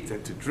to eat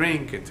and to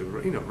drink and to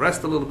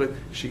rest a little bit."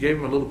 She gave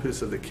him a little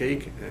piece of the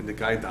cake, and the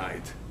guy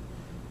died.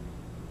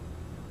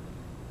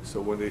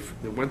 So when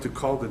they went to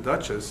call the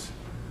Duchess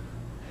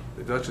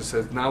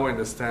said, "Now I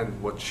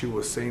understand what she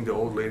was saying, the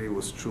old lady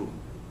was true.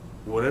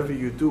 Whatever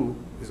you do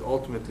is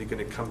ultimately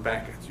going to come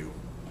back at you.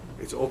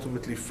 It's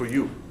ultimately for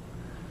you.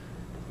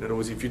 In other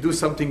words, if you do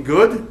something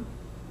good,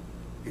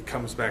 it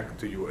comes back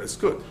to you as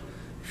good.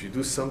 If you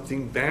do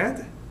something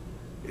bad,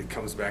 it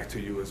comes back to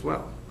you as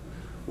well.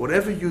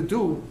 Whatever you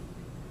do,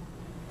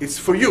 it's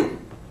for you."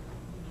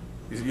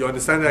 You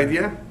understand the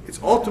idea?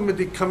 It's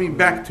ultimately coming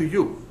back to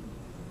you,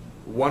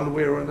 one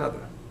way or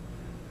another.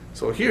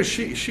 So here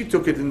she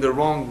took it in the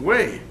wrong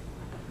way,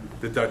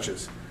 the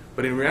Duchess.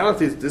 But in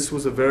reality, this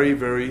was a very,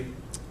 very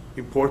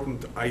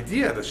important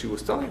idea that she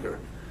was telling her.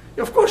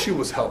 Yeah, of course she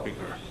was helping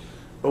her.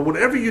 But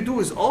whatever you do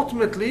is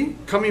ultimately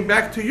coming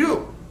back to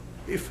you.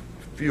 If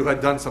you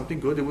had done something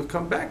good, it would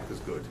come back as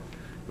good.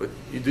 But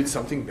you did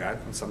something bad,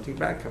 and something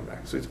bad come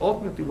back. So it's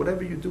ultimately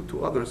whatever you do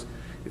to others,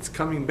 it's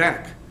coming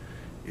back.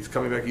 It's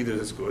coming back either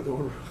as good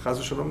or chas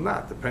v'shalom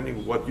not, depending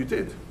on what you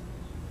did.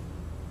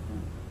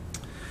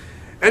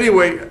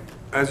 Anyway,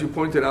 as you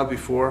pointed out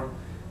before,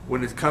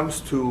 when it comes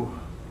to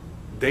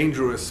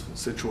dangerous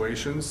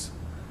situations,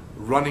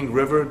 running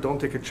river, don't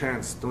take a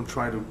chance. Don't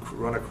try to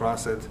run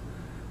across it.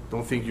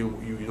 Don't think you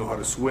know how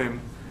to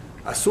swim.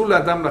 Asur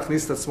la'adam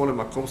lachnis tatzmo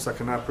lemakom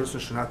sakana. A person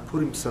should not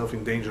put himself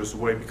in dangerous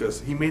way because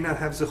he may not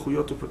have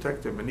zechuyot to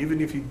protect him. And even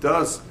if he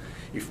does,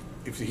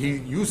 if he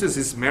uses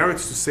his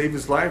merits to save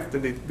his life,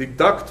 then they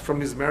deduct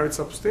from his merits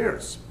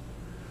upstairs.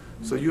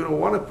 So you don't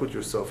want to put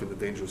yourself in a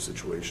dangerous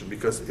situation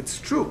because it's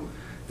true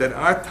that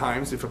at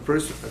times, if a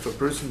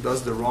person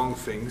does the wrong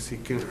things, he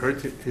can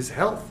hurt his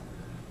health.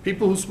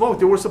 People who smoked,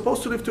 they were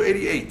supposed to live to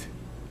 88.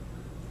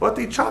 But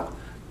they chopped.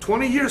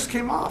 20 years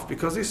came off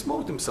because they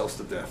smoked themselves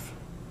to death.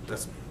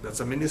 That's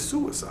a mini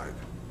suicide.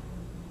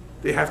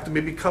 They have to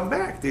maybe come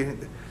back.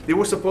 They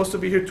were supposed to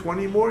be here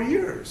 20 more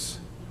years.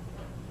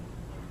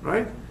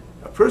 Right?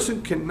 A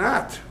person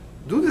cannot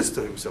do this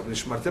to himself. You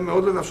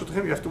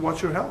have to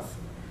watch your health.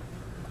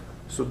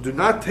 So do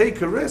not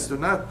take a risk. Do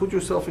not put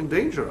yourself in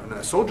danger. And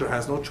a soldier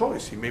has no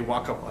choice. He may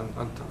walk up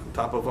on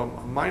top of a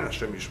mine,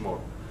 Hashem Yishmor.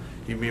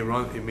 He may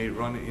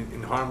run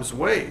in harm's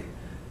way.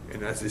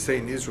 And as they say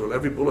in Israel,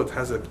 every bullet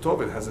has a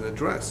k'tovet, has an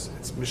address.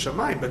 It's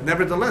mishamayim, but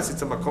nevertheless,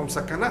 it's a makom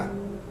sakana.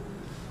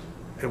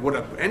 And when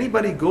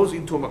anybody goes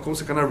into a makom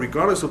sakana,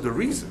 regardless of the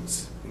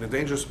reasons, in a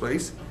dangerous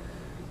place,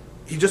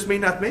 he just may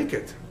not make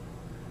it.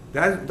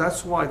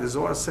 That's why the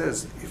Zohar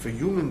says, if a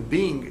human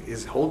being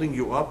is holding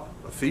you up,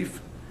 a thief,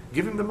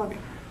 give him the money.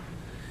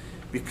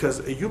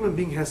 Because a human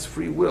being has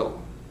free will.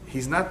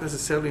 He's not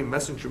necessarily a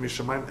messenger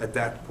mishamayim at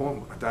that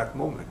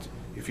moment.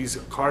 If he's a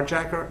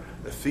carjacker,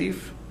 a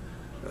thief,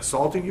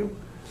 assaulting you,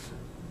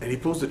 and he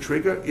pulls the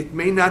trigger, it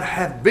may not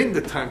have been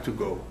the time to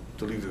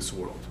leave this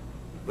world.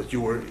 But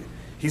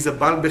he's a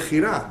bal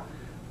bechira.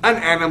 An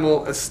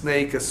animal, a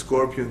snake, a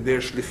scorpion, they're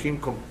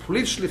shlichim,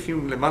 complete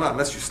shlichim lemala,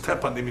 unless you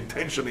step on them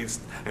intentionally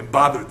and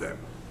bother them.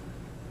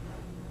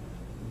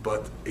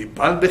 But a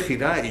bal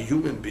bechira, a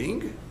human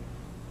being,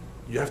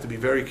 you have to be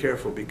very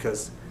careful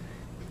because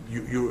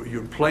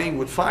you're playing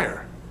with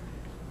fire.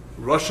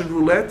 Russian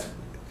roulette,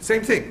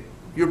 same thing.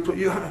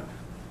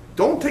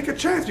 Don't take a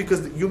chance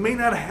because you may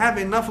not have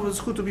enough of a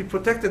zchut to be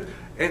protected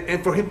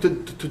and for him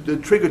the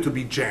trigger to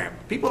be jammed.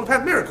 People have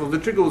had miracles, the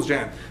trigger was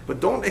jammed. But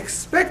don't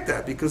expect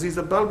that because he's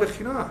a bal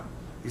bechira.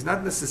 He's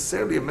not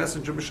necessarily a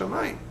messenger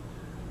b'shamayim.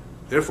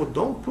 Therefore,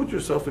 don't put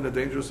yourself in a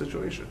dangerous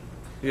situation.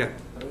 Yeah.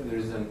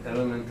 There's an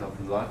element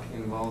of luck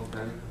involved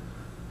then.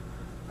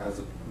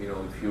 If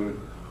you're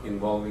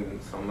involving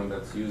someone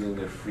that's using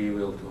their free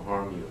will to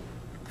harm you.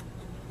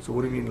 So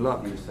what do you mean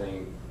luck? You're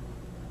saying,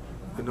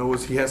 in other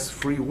words, he has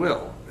free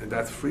will, and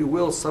that free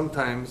will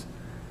sometimes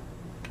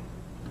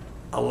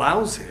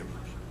allows him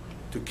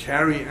to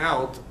carry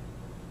out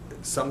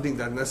something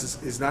that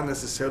is not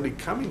necessarily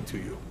coming to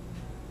you.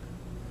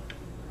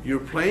 You're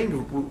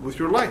playing with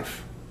your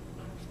life.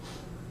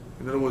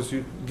 In other words,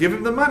 you give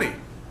him the money.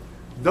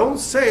 Don't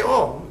say,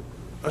 "Oh,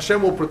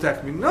 Hashem will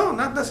protect me." No,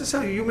 not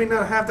necessarily. You may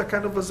not have that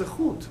kind of a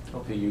zechut.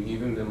 Okay, you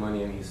give him the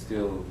money and he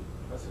still,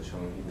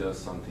 he does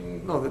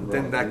something. No,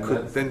 then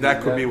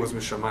that could be was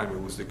mishamayim.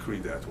 It was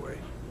decreed that way.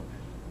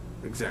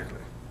 Exactly.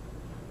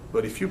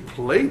 But if you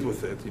played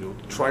with it,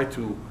 try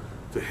to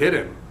hit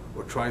him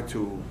or try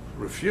to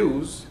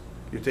refuse,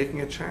 you're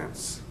taking a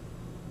chance.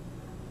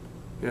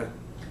 Yeah.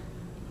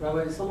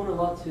 Rabbi, is someone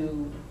allowed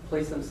to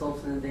place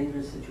themselves in a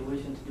dangerous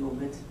situation to do a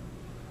mitzvah?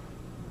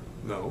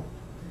 No.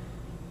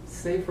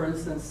 Say, for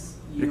instance,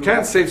 you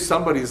can't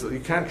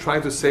try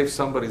to save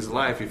somebody's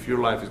life if your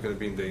life is going to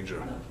be in danger.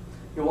 No.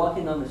 You're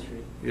walking down the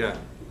street. Yeah.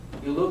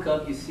 You look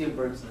up, you see a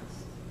bird's nest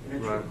in a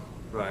tree.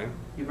 Right.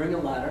 You bring a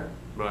ladder.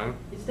 Right.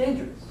 It's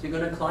dangerous. You're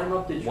going to climb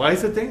up the tree. Why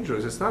is it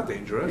dangerous? It's not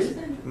dangerous. It is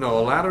dangerous. No,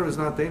 a ladder is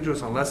not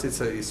dangerous unless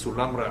it's a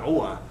sulam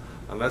ra'ua,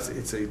 unless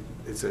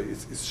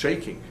it's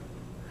shaking.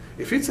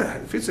 If it's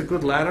a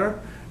good ladder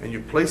and you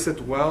place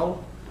it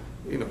well,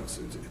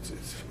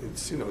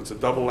 it's a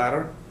double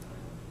ladder,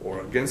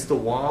 or against the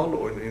wall,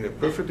 or in a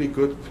perfectly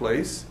good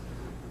place.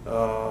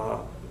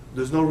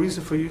 There's no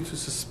reason for you to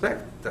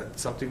suspect that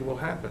something will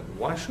happen.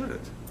 Why should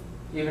it?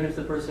 Even if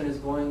the person is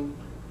going.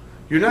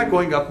 You're not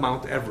going up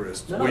Mount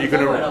Everest, No, where he's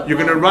you're not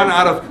going to run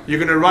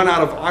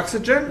out of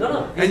oxygen,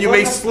 No, and you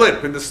may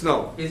slip in the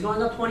snow. He's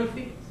going up 20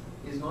 feet.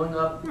 He's going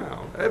up.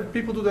 No,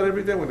 people do that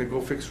every day when they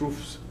go fix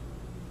roofs.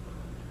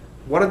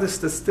 What are the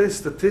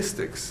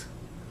statistics?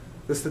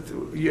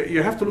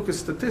 You have to look at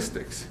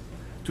statistics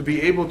to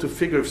be able to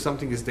figure if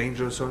something is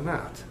dangerous or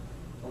not.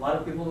 A lot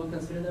of people would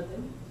consider that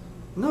dangerous.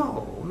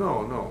 No.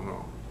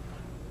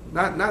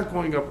 Not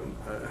going up.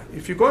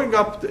 If you're going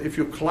up, if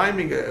you're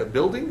climbing a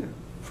building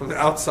from the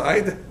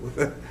outside,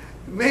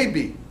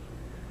 maybe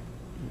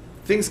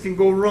things can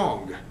go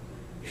wrong.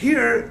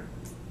 Here,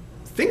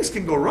 things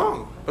can go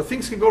wrong, but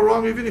things can go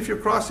wrong even if you're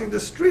crossing the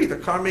street. A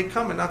car may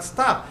come and not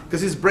stop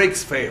because his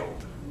brakes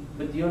failed.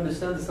 But do you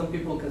understand that some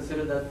people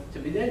consider that to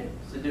be dangerous?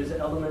 So there's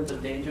an element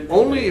of danger.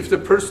 Only if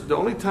the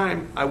only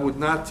time I would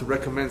not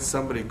recommend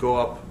somebody go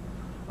up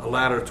a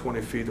ladder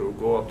 20 feet or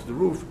go up to the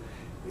roof,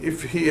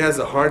 if he has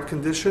a heart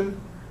condition,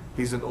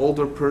 he's an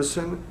older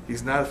person,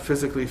 he's not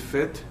physically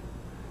fit,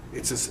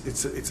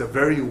 it's a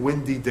very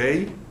windy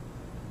day,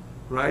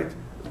 right?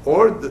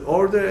 Or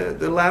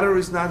the ladder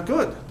is not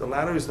good. The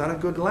ladder is not a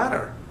good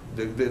ladder.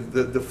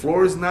 The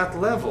floor is not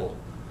level.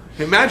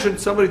 Imagine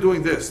somebody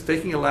doing this,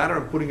 taking a ladder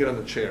and putting it on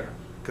the chair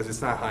because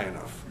it's not high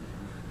enough.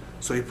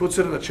 So he puts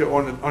it on the chair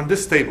on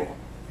this table.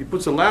 He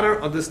puts a ladder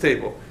on this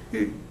table.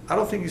 I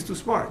don't think he's too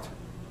smart.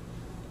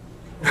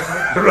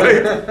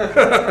 Right?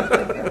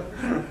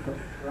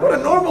 But a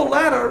normal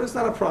ladder is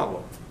not a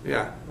problem.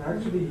 Yeah.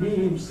 Actually, he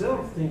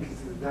himself thinks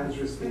it's a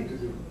dangerous thing to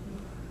do.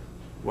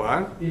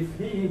 What? If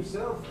he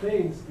himself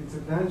thinks it's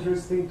a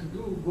dangerous thing to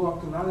do, go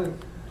up to ladder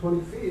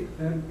 20 feet,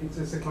 then it's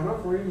a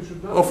sekana for him, you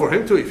should not. Oh, for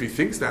him too, if he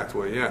thinks that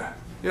way, yeah.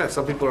 Yeah,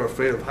 some people are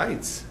afraid of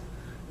heights.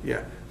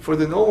 Yeah. For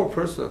the normal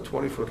person, a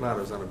 20-foot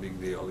ladder is not a big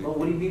deal. Well,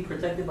 would he be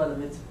protected by the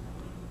mitzvah?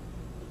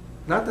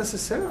 Not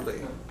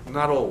necessarily.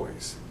 Not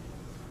always.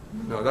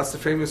 No, that's the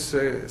famous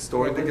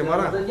story in the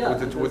Gemara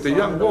with the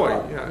young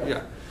boy.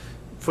 Yeah.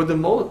 For the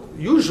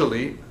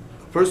usually,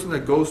 a person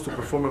that goes to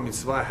perform a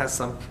mitzvah has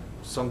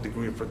some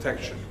degree of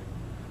protection,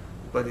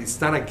 but it's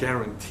not a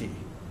guarantee.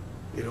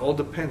 It all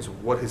depends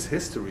what his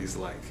history is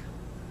like.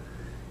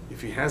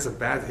 If he has a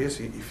bad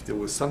history, if there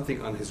was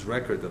something on his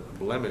record, a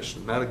blemish,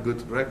 not a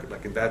good record,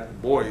 like in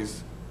that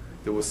boy's,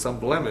 there was some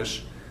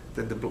blemish,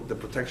 then the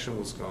protection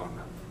was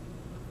gone.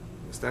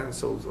 Understand?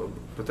 So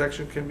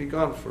protection can be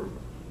gone for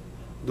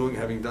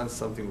having done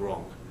something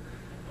wrong.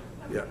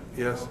 Yeah.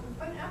 Yes. So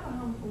when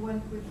Abraham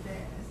went with the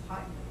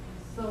Ishaq,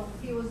 so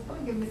he was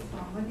doing a mitzvah.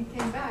 When he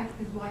came back,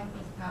 his wife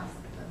was passed.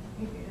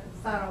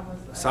 Sarah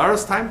was.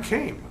 Sarah's time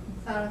came.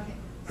 Sarah came.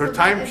 Her So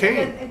time it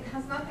came. It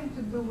has nothing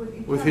to do with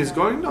each With his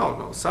other. going,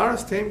 no.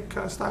 Sarah's time,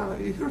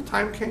 her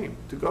time came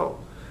to go,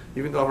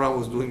 even though Abraham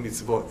was doing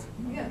mitzvot.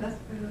 Yeah, that's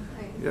what I'm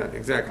saying. Yeah,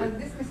 exactly. But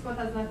this mitzvah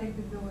has nothing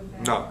to do with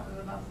that.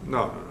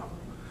 No.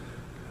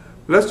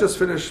 Let's just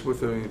finish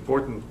with an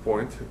important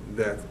point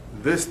that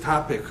this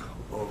topic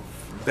of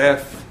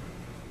death,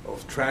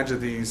 of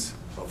tragedies,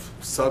 of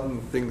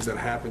sudden things that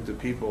happen to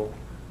people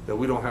that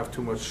we don't have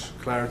too much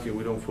clarity,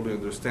 we don't fully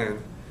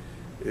understand,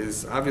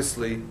 is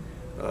obviously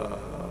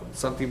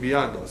something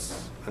beyond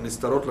us. And it's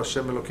Tarot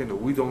Lashem Elokeinu.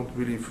 We don't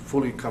really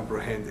fully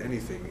comprehend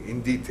anything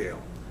in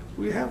detail.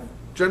 We have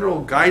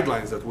general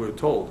guidelines that we're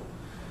told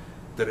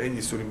that en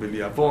yisurim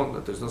b'li'avon,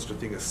 that there's no such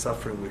thing as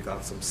suffering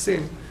without some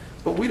sin.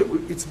 But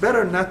it's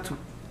better not to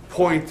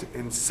point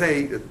and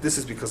say that this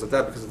is because of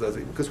that,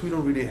 because we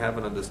don't really have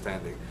an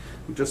understanding.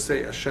 We just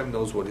say Hashem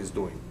knows what He's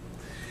doing.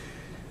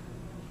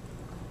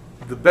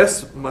 The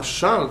best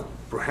mashal,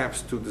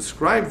 perhaps, to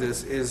describe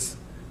this is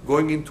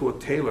going into a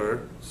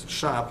tailor's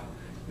shop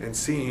and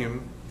seeing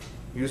him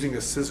using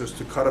his scissors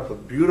to cut up a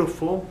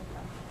beautiful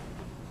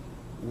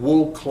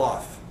wool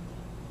cloth.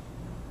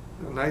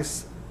 A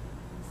nice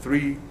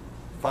 3,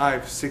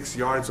 5, 6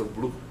 yards of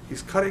blue.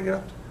 He's cutting it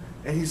up,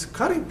 and he's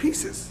cutting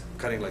pieces.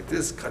 Cutting like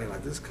this, cutting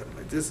like this, cutting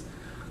like this.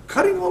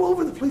 Cutting all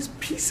over the place,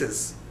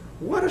 pieces.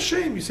 What a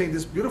shame. You're saying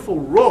this beautiful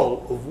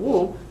roll of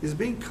wool is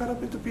being cut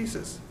up into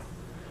pieces.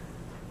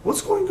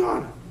 What's going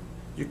on?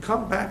 You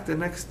come back the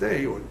next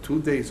day, or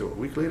 2 days, or a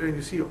week later, and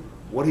you see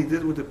what he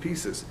did with the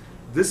pieces.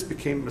 This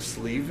became the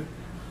sleeve,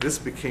 this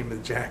became the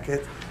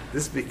jacket,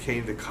 this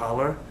became the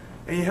collar,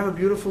 and you have a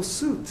beautiful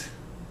suit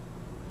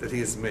that he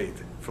has made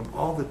from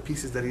all the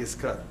pieces that he has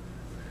cut.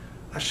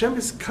 Hashem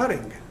is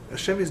cutting.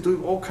 Hashem is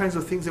doing all kinds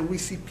of things, and we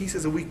see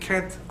pieces and we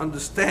can't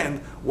understand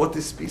what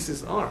these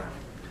pieces are.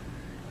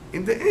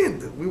 In the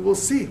end, we will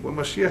see, when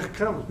Mashiach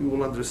comes, we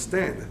will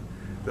understand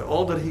that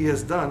all that he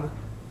has done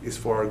is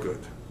for our good.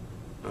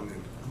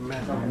 Amen.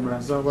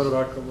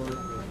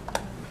 Amen.